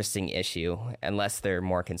interesting issue, unless they're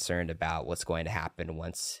more concerned about what's going to happen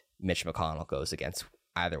once Mitch McConnell goes against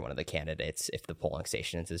either one of the candidates. If the polling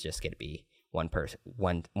stations is just going to be one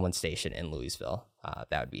station in Louisville,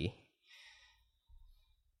 that would be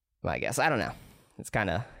my guess. I don't know. It's kind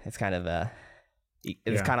of a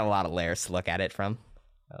lot of layers to look at it from.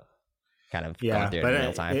 Going through it in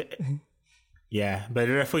real time. But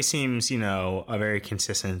it definitely seems, a very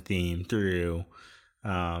consistent theme through.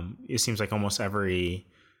 It seems like almost every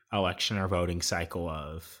election or voting cycle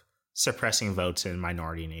of suppressing votes in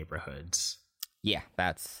minority neighborhoods. Yeah,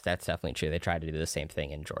 that's definitely true. They tried to do the same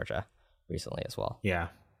thing in Georgia recently as well. Yeah.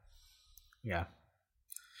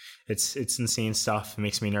 It's insane stuff. It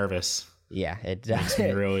makes me nervous. Yeah, it makes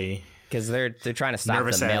me really, because they're trying to stop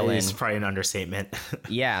nervous. The mail-in. Is probably an understatement.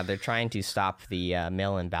 Yeah, they're trying to stop the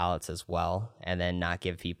mail-in ballots as well, and then not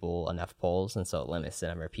give people enough polls, and so it limits the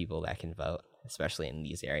number of people that can vote, especially in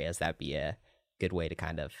these areas. That'd be a good way to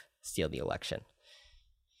kind of steal the election.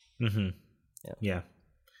 Yeah,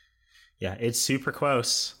 it's super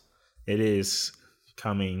close. It is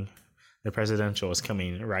coming. The presidential is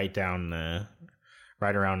coming right around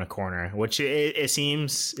the corner, which it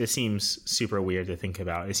seems super weird to think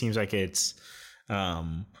about. It seems like it's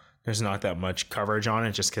there's not that much coverage on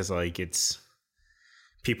it, just because like it's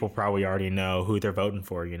people probably already know who they're voting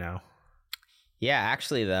for. Yeah,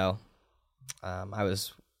 actually though, I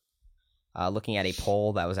was looking at a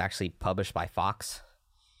poll that was actually published by Fox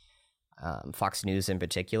News in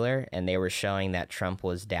particular, and they were showing that Trump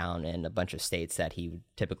was down in a bunch of states that he would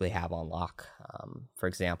typically have on lock. For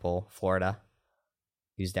example, Florida,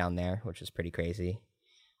 he was down there, which is pretty crazy.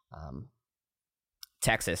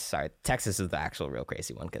 Texas is the actual real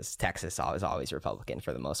crazy one, because Texas is always Republican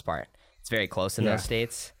for the most part. It's very close in those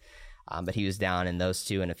states, but he was down in those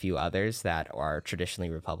two and a few others that are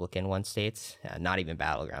traditionally Republican one states, not even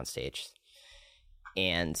battleground states.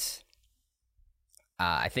 And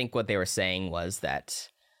I think what they were saying was that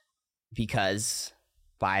because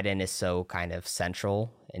Biden is so kind of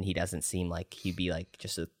central and he doesn't seem like he'd be like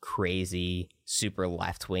just a crazy super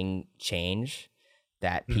left-wing change,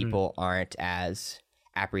 that people aren't as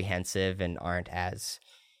apprehensive and aren't as,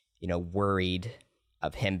 worried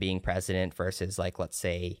of him being president versus like, let's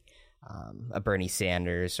say, a Bernie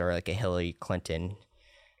Sanders or like a Hillary Clinton.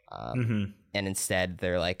 And instead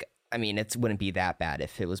they're like, I mean, it wouldn't be that bad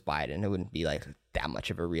if it was Biden. It wouldn't be like that much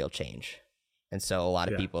of a real change. And so a lot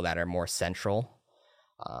of people that are more central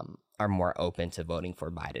are more open to voting for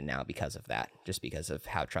Biden now because of that, just because of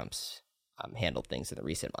how Trump's handled things in the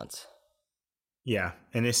recent months. Yeah.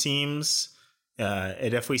 And it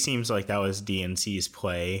definitely seems like that was DNC's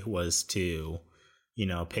play, was to,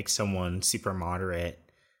 pick someone super moderate.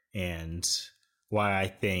 And why I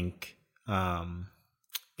think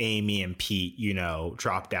Amy and Pete,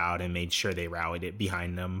 dropped out and made sure they rallied it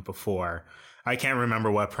behind them before. I can't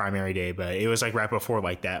remember what primary day, but it was like right before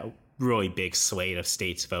like that really big slate of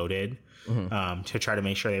states voted to try to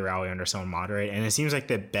make sure they rally under someone moderate. And it seems like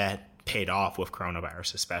the bet paid off with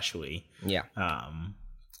coronavirus, especially. Yeah.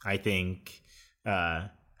 I think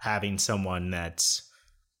having someone that's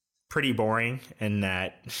pretty boring and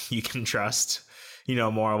that you can trust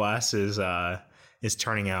more or less is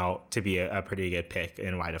turning out to be a pretty good pick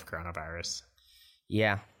in light of coronavirus.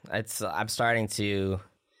 Yeah, I'm starting to.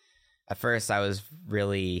 At first, I was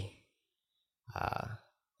really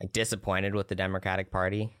disappointed with the Democratic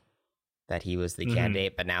Party that he was the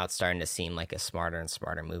candidate, but now it's starting to seem like a smarter and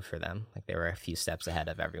smarter move for them. Like they were a few steps ahead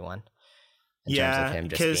of everyone in terms of him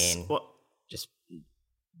just being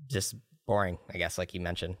just boring, I guess, like you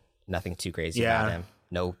mentioned. Nothing too crazy about him.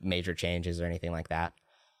 No major changes or anything like that.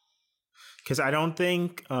 Because I don't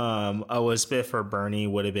think Elizabeth or Bernie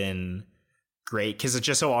would have been great, because it's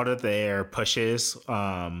just a lot of their pushes,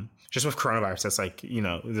 just with coronavirus, that's like,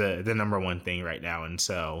 the number one thing right now. And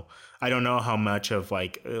so I don't know how much of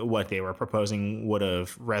like what they were proposing would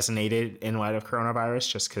have resonated in light of coronavirus,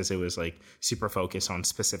 just because it was like super focused on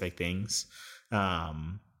specific things.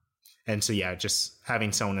 And so, just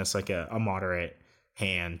having someone that's like a moderate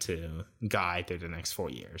hand to guide through the next 4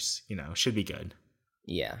 years, should be good.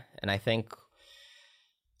 Yeah. And I think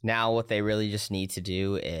now what they really just need to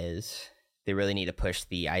do is they really need to push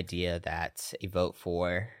the idea that a vote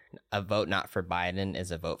not for Biden is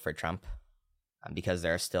a vote for Trump, because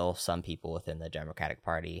there are still some people within the Democratic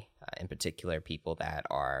Party, in particular people that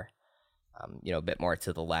are, a bit more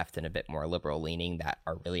to the left and a bit more liberal leaning, that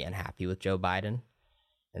are really unhappy with Joe Biden.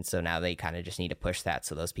 And so now they kind of just need to push that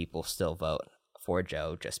so those people still vote for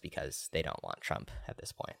Joe just because they don't want Trump at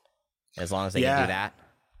this point. As long as they can do that,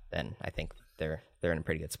 then I think they're in a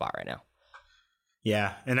pretty good spot right now.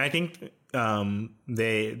 Yeah, and I think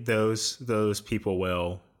those people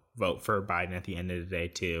will vote for Biden at the end of the day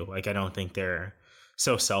too. Like, I don't think they're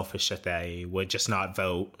so selfish that they would just not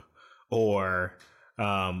vote or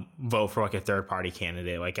vote for like a third party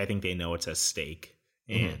candidate. Like, I think they know it's at stake,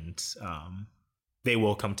 and they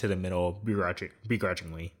will come to the middle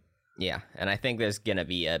begrudgingly. Yeah, and I think there's gonna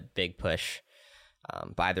be a big push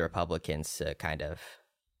by the Republicans to kind of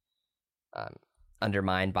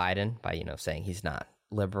undermine Biden by, saying he's not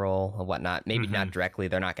liberal and whatnot. Maybe not directly.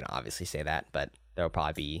 They're not going to obviously say that, but there'll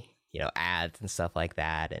probably be, ads and stuff like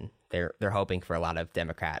that. And they're hoping for a lot of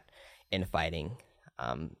Democrat infighting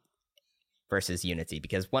versus unity,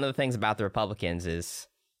 because one of the things about the Republicans is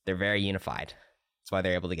they're very unified. That's why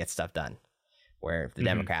they're able to get stuff done. Where the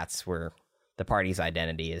Democrats, were the party's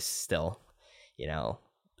identity is still, a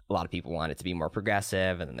lot of people want it to be more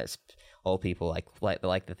progressive, and then there's old people like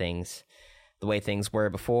the way things were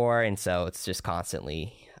before, and so it's just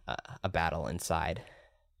constantly a battle inside.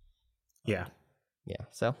 Yeah.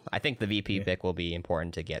 So I think the VP pick will be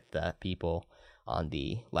important to get the people on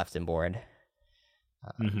the left and board,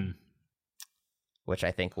 which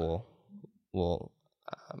I think will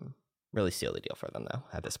really seal the deal for them, though,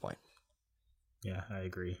 at this point. Yeah, I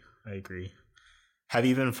agree. Have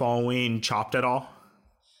you been following Chopped at all?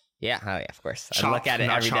 Yeah, of course. Chopped, I look at it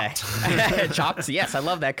every day. Chopped, yes, I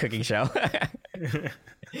love that cooking show.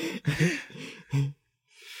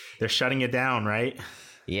 They're shutting it down, right?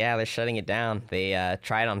 Yeah, they're shutting it down. They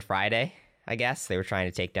tried on Friday, I guess. They were trying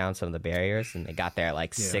to take down some of the barriers, and they got there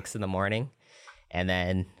at 6 a.m, and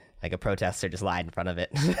then a protester just lied in front of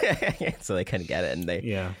it, so they couldn't get it. And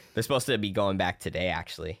they're supposed to be going back today,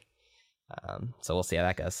 actually. So we'll see how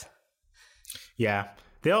that goes. Yeah.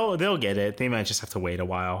 They'll get it. They might just have to wait a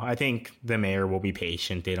while. I think the mayor will be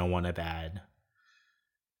patient. They don't want a bad,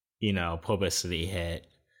 publicity hit,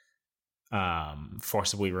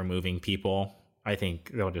 forcibly removing people. I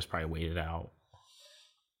think they'll just probably wait it out.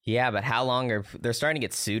 Yeah, but how long they're starting to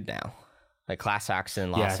get sued now? Like, class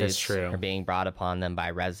action lawsuits are being brought upon them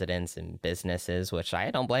by residents and businesses, which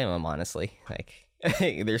I don't blame them, honestly. Like,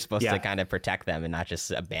 they're supposed to kind of protect them and not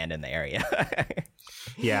just abandon the area.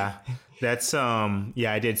 Yeah, that's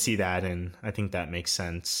I did see that, and I think that makes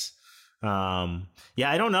sense. I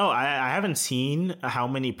don't know. I haven't seen how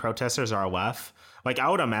many protesters are left. Like, I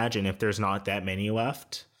would imagine if there's not that many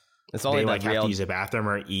left, it's only they have to use a bathroom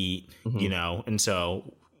or eat, and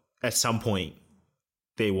so at some point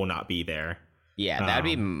they will not be there. Yeah, that'd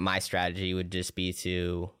be my strategy, would just be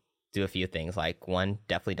to do a few things. Like, one,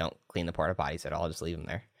 definitely don't clean the porta potties at all. Just leave them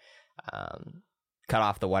there. Cut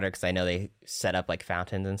off the water, because I know they set up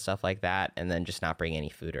fountains and stuff like that, and then just not bring any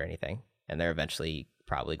food or anything. And they're eventually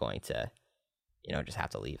probably going to, just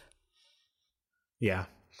have to leave. Yeah.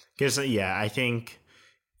 Because, I think,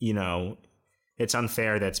 it's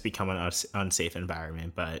unfair that it's become an unsafe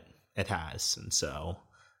environment, but it has. And so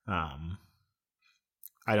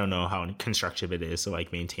I don't know how constructive it is to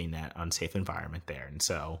maintain that unsafe environment there.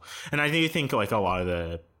 And I do think a lot of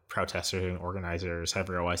the protesters and organizers have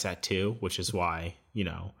realized that too, which is why,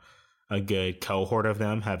 a good cohort of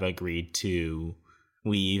them have agreed to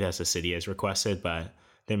leave as the city has requested, but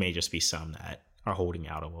there may just be some that are holding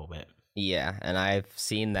out a little bit. Yeah, and I've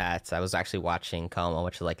seen that. I was actually watching Como,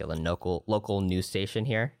 which is like a local news station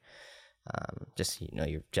here, just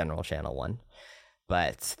your general channel one.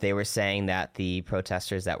 But they were saying that the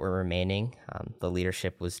protesters that were remaining, the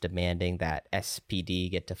leadership was demanding that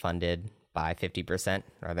SPD get defunded by 50%,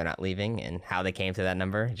 or they're not leaving. And how they came to that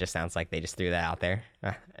number, it just sounds like they just threw that out there.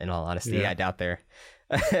 In all honesty, I doubt they're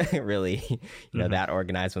really, that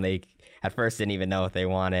organized when they at first didn't even know what they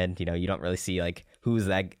wanted. You don't really see like who's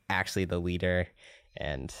actually the leader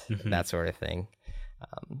and that sort of thing.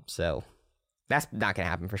 So that's not going to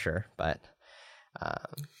happen for sure. But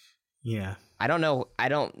yeah, I don't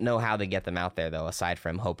know how to get them out there though, aside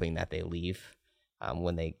from hoping that they leave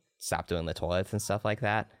when they stop doing the toilets and stuff like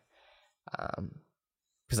that.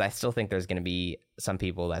 Because I still think there's going to be some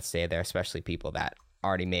people that stay there, especially people that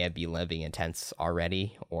already may have been living in tents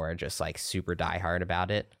already or just like super diehard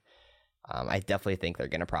about it. I definitely think they're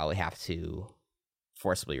going to probably have to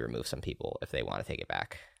forcibly remove some people if they want to take it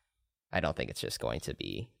back. I don't think it's just going to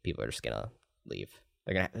be people are just going to leave.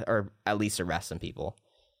 They're going to, or at least arrest some people.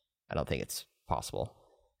 I don't think it's possible.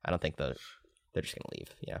 I don't think they're just going to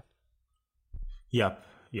leave. Yeah.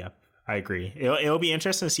 Yep. I agree. It'll be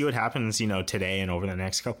interesting to see what happens, today and over the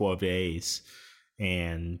next couple of days,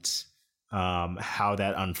 and how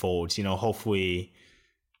that unfolds. Hopefully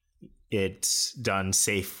it's done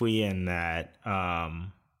safely and that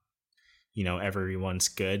everyone's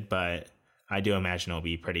good. But I do imagine it'll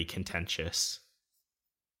be pretty contentious.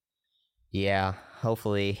 Yeah.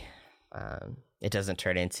 Hopefully, it doesn't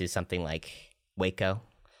turn into something like Waco,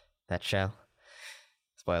 that show.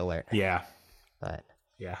 Spoiler alert. Yeah. But.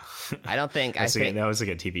 Yeah. I don't think that was a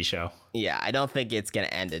good TV show. Yeah, I don't think it's going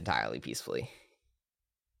to end entirely peacefully.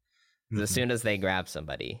 As soon as they grab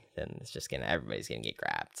somebody, then it's just everybody's going to get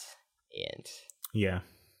grabbed. And yeah.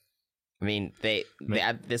 I mean, they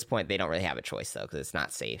at this point they don't really have a choice though, because it's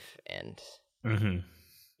not safe, and and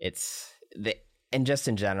just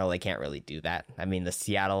in general they can't really do that. I mean,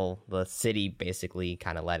 the city basically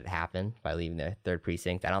kind of let it happen by leaving their third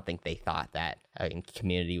precinct. I don't think they thought that a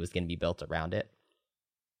community was going to be built around it.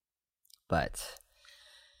 But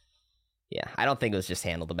yeah, I don't think it was just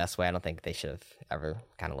handled the best way. I don't think they should have ever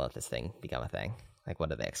kind of let this thing become a thing. Like, what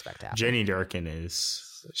do they expect to happen? Jenny Durkin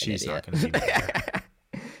she's not going to be there.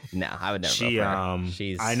 No, I would never vote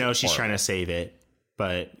for her. I know she's trying to save it,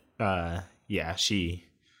 but I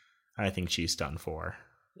think she's done for.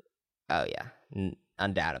 Oh yeah,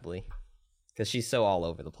 undoubtedly, because she's so all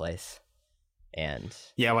over the place. And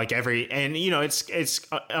yeah, like it's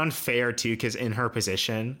unfair too, because in her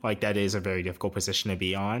position, like that is a very difficult position to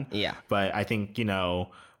be on. Yeah, but I think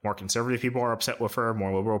more conservative people are upset with her,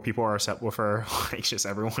 more liberal people are upset with her. Like, just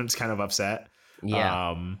everyone's kind of upset.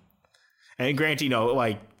 Yeah. And granted,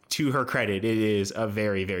 like, to her credit, it is a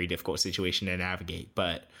very, very difficult situation to navigate.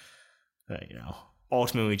 But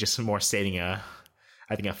ultimately, just more stating a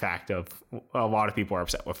fact of a lot of people are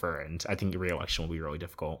upset with her, and I think the re-election will be really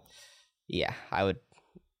difficult. Yeah, I would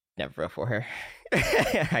never vote for her.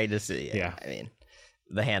 I mean,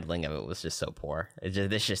 the handling of it was just so poor.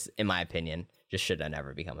 This just, in my opinion, just should have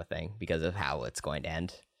never become a thing because of how it's going to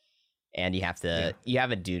end. And you have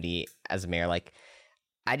a duty as a mayor. Like,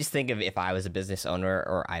 I just think of if I was a business owner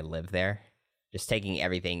or I lived there, just taking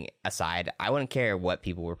everything aside, I wouldn't care what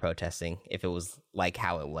people were protesting if it was like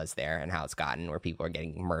how it was there and how it's gotten, where people are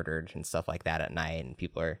getting murdered and stuff like that at night, and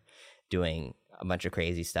people are doing a bunch of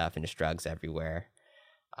crazy stuff and just drugs everywhere.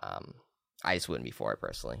 I just wouldn't be for it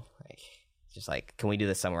personally. Like, just like, can we do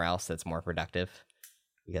this somewhere else that's more productive?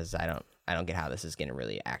 Because I don't get how this is going to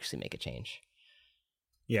really actually make a change.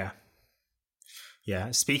 Yeah.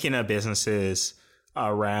 Speaking of businesses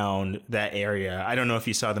around that area, I don't know if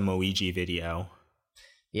you saw the Moiji video.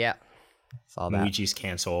 Yeah, saw that. Moiji's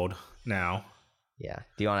canceled now. Yeah.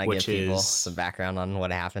 Do you want to give people some background on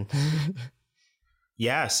what happened?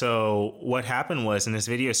 Yeah. So what happened was, in this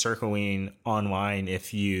video circling online,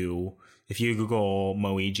 if you Google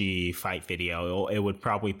Moiji fight video, it would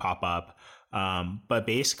probably pop up. But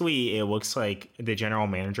basically, it looks like the general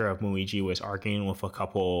manager of Moiji was arguing with a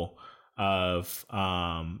couple of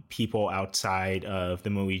people outside of the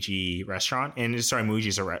Moiji restaurant. And sorry,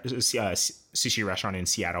 Moiji's a sushi restaurant in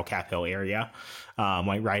Seattle, Cap Hill area,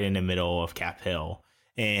 like right in the middle of Cap Hill.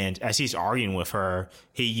 And as he's arguing with her,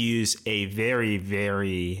 he used a very,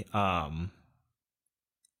 very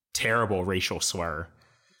terrible racial slur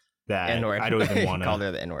that N-word. I don't even want to call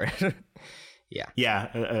her the N-word.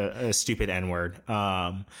 Yeah, a stupid N-word.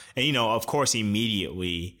 And of course,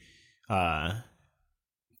 immediately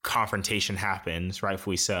confrontation happens,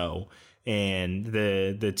 rightfully so. And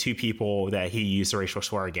the two people that he used the racial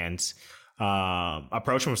slur against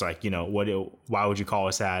approached him, was like, why would you call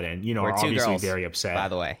us that? And, We're are two obviously girls, very upset. by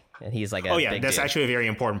the way. And he's like, that's dude. actually a very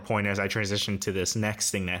important point as I transition to this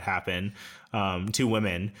next thing that happened. Two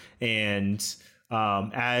women. And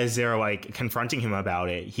as they're like confronting him about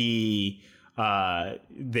it,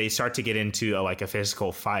 they start to get into a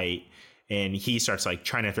physical fight. And he starts like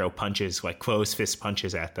trying to throw punches, like closed fist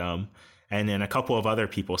punches at them. And then a couple of other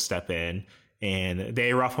people step in and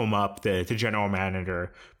they rough him up, the general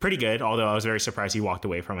manager, pretty good. Although I was very surprised he walked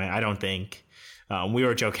away from it. I don't think we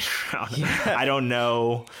were joking around. Yeah. I don't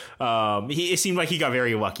know. It seemed like he got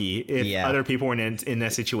very lucky. If other people were in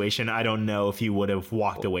that situation, I don't know if he would have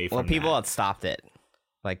walked away from it. Well, people had stopped it.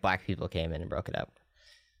 Like black people came in and broke it up.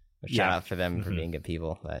 Shout out for them for being good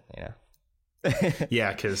people, but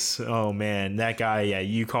yeah, because oh man, that guy,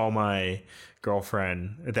 you call my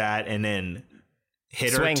girlfriend that and then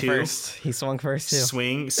hit her too. First. He swung first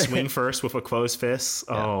too. Swing first with a closed fist.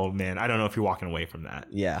 Yeah. Oh man, I don't know if you're walking away from that.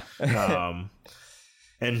 Yeah.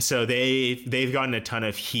 And so they've gotten a ton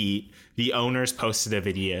of heat. The owners posted a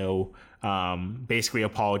video basically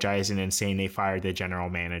apologizing and saying they fired the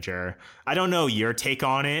general manager. I don't know your take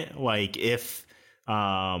on it, like if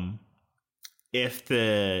the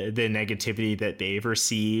negativity that they've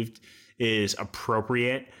received is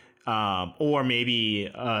appropriate, or maybe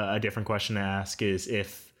a different question to ask is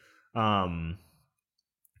if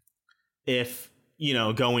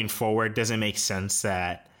going forward, does it make sense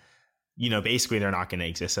that basically they're not going to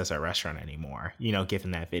exist as a restaurant anymore,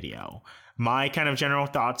 given that video. My kind of general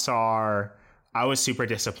thoughts are I was super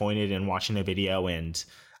disappointed in watching the video, and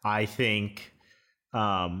I think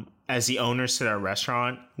as the owners to that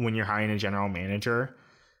restaurant, when you're hiring a general manager,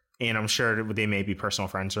 and I'm sure they may be personal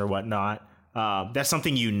friends or whatnot, that's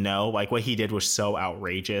something like what he did was so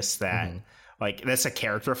outrageous that like that's a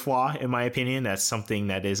character flaw in my opinion. That's something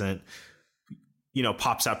that isn't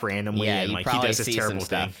pops up randomly and like he does this terrible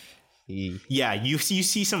thing. You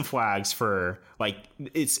see some flags for like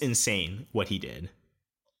it's insane what he did.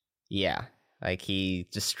 Yeah. Like he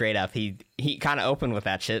just straight up, he kind of opened with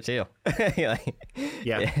that shit too.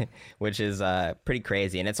 Which is pretty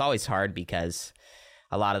crazy. And it's always hard because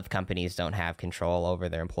a lot of companies don't have control over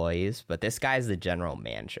their employees, but this guy's the general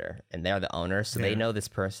manager and they're the owner. So they know this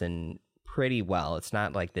person pretty well. It's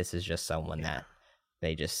not like this is just someone that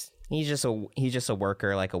he's just a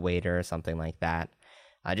worker, like a waiter or something like that.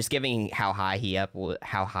 Just giving how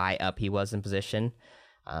high up he was in position.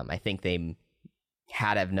 I think they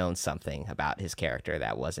had to have known something about his character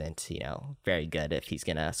that wasn't, very good if he's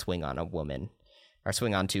going to swing on a woman or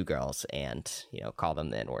swing on two girls and, call them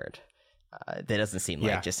the N-word. That doesn't seem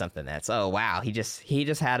like just something that's, oh, wow. He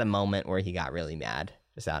just had a moment where he got really mad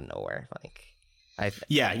just out of nowhere. Like, it's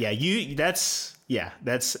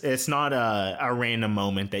not a random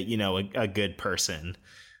moment that, a good person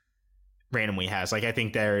randomly has. Like, I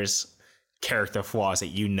think there's character flaws that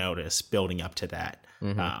you notice building up to that.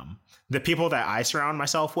 The people that I surround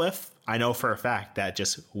myself with, I know for a fact that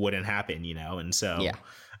just wouldn't happen, and so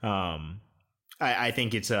I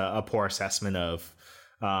think it's a poor assessment of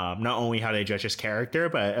not only how they judge his character,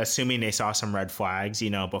 but assuming they saw some red flags,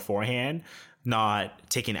 beforehand, not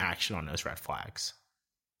taking action on those red flags.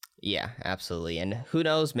 Yeah, absolutely. And who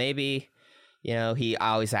knows, maybe, he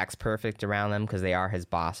always acts perfect around them because they are his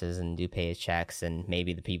bosses and do pay his checks. And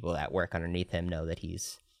maybe the people that work underneath him know that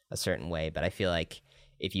he's a certain way. But I feel like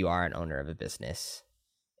if you are an owner of a business,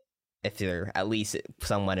 if you're at least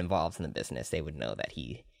someone involved in the business, they would know that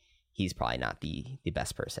he's probably not the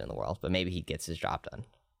best person in the world, but maybe he gets his job done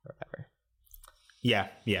or whatever. Yeah.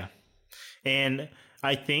 And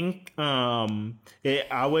I think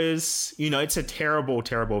it's a terrible,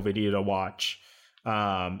 terrible video to watch.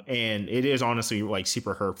 And it is honestly like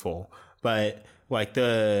super hurtful, but like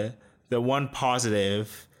the one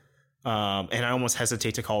positive, and I almost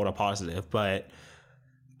hesitate to call it a positive, but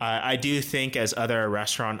I do think as other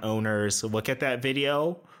restaurant owners look at that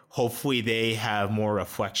video, hopefully they have more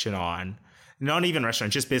reflection on, not even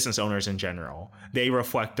restaurants, just business owners in general. They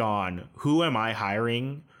reflect on, who am I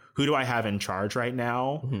hiring? Who do I have in charge right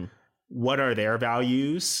now? What are their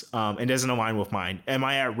values? And doesn't align with mine. Am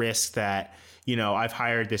I at risk that, I've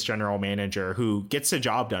hired this general manager who gets the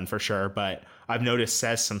job done for sure, but I've noticed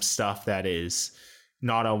says some stuff that is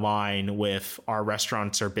not align with our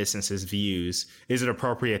restaurants or businesses' views? Is it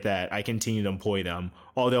appropriate that I continue to employ them,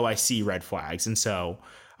 although I see red flags? And so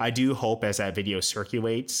I do hope as that video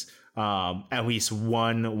circulates, at least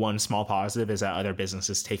one small positive is that other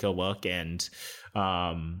businesses take a look and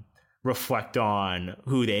reflect on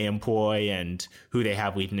who they employ and who they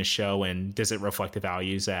have leading the show, and does it reflect the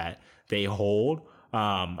values that they hold?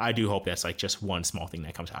 I do hope that's like just one small thing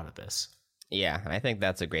that comes out of this. Yeah, I think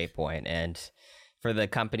that's a great point. And for the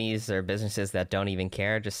companies or businesses that don't even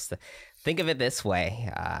care, just think of it this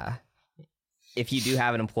way. If you do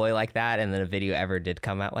have an employee like that and then a video ever did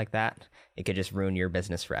come out like that, it could just ruin your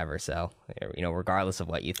business forever. So, regardless of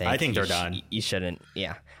what you think, I think they're done. You shouldn't.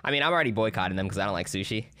 Yeah. I mean, I'm already boycotting them because I don't like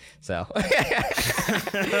sushi. So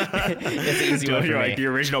it's an easy one for me. The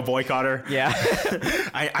original boycotter. Yeah.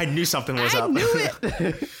 I knew something was up. I knew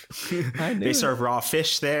it. They serve raw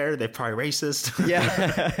fish there. They're probably racist.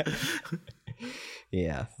 Yeah.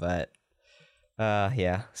 Yeah. But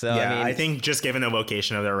yeah. So, yeah, I think just given the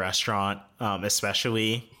location of their restaurant,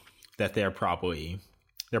 especially that they're probably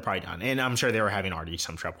done. And I'm sure they were having already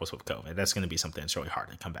some troubles with COVID. That's going to be something that's really hard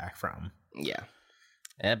to come back from. Yeah.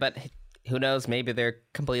 But who knows? Maybe they're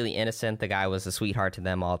completely innocent. The guy was a sweetheart to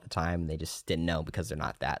them all the time. They just didn't know because they're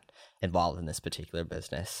not that involved in this particular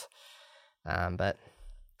business. But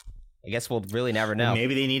I guess we'll really never know.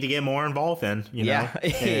 Maybe they need to get more involved then, know?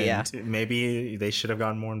 Yeah. Maybe they should have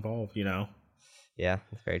gotten more involved, Yeah,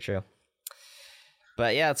 that's very true.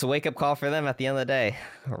 But yeah, it's a wake-up call for them at the end of the day,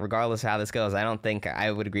 regardless of how this goes. I don't think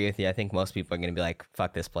I would agree with you. I think most people are going to be like,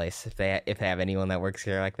 fuck this place. If they have anyone that works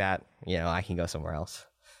here like that, I can go somewhere else.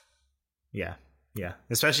 Yeah.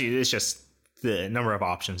 Especially, it's just the number of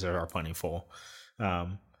options that are plentiful.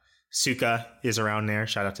 Suka is around there.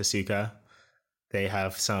 Shout out to Suka. They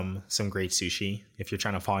have some great sushi if you're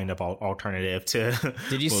trying to find an alternative to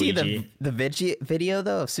Did you see the video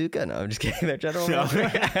though of Suka? No, I'm just kidding. They're general. No.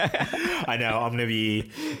 I know. I'm gonna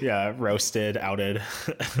be roasted, outed.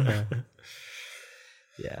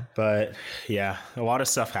 Yeah. But yeah, a lot of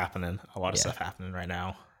stuff happening. Stuff happening right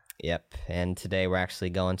now. Yep. And today we're actually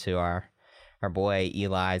going to our boy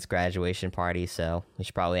Eli's graduation party, so we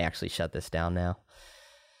should probably actually shut this down now.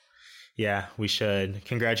 Yeah, we should.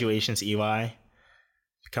 Congratulations, Eli.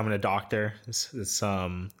 Becoming a doctor. It's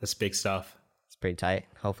big stuff. It's pretty tight.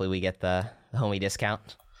 Hopefully we get the homie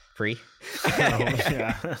discount free.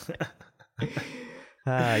 Yeah.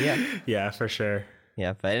 Yeah, for sure.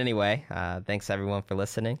 Yeah, but anyway, thanks everyone for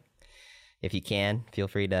listening. If you can, feel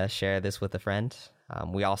free to share this with a friend.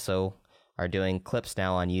 We also are doing clips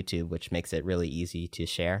now on YouTube, which makes it really easy to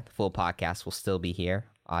share. The full podcast will still be here,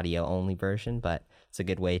 audio only version, but it's a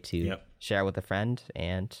good way to share with a friend.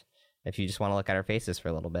 And if you just want to look at our faces for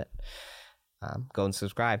a little bit, go and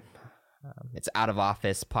subscribe. It's Out of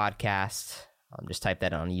Office Podcast. Just type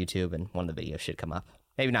that on YouTube and one of the videos should come up.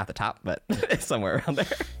 Maybe not the top, but somewhere around there.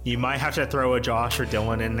 You might have to throw a Josh or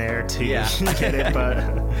Dillon in there to get it, but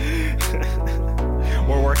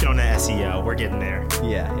we're working on the SEO. We're getting there.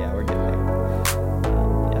 Yeah, we're getting there.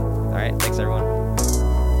 All right. Thanks, everyone.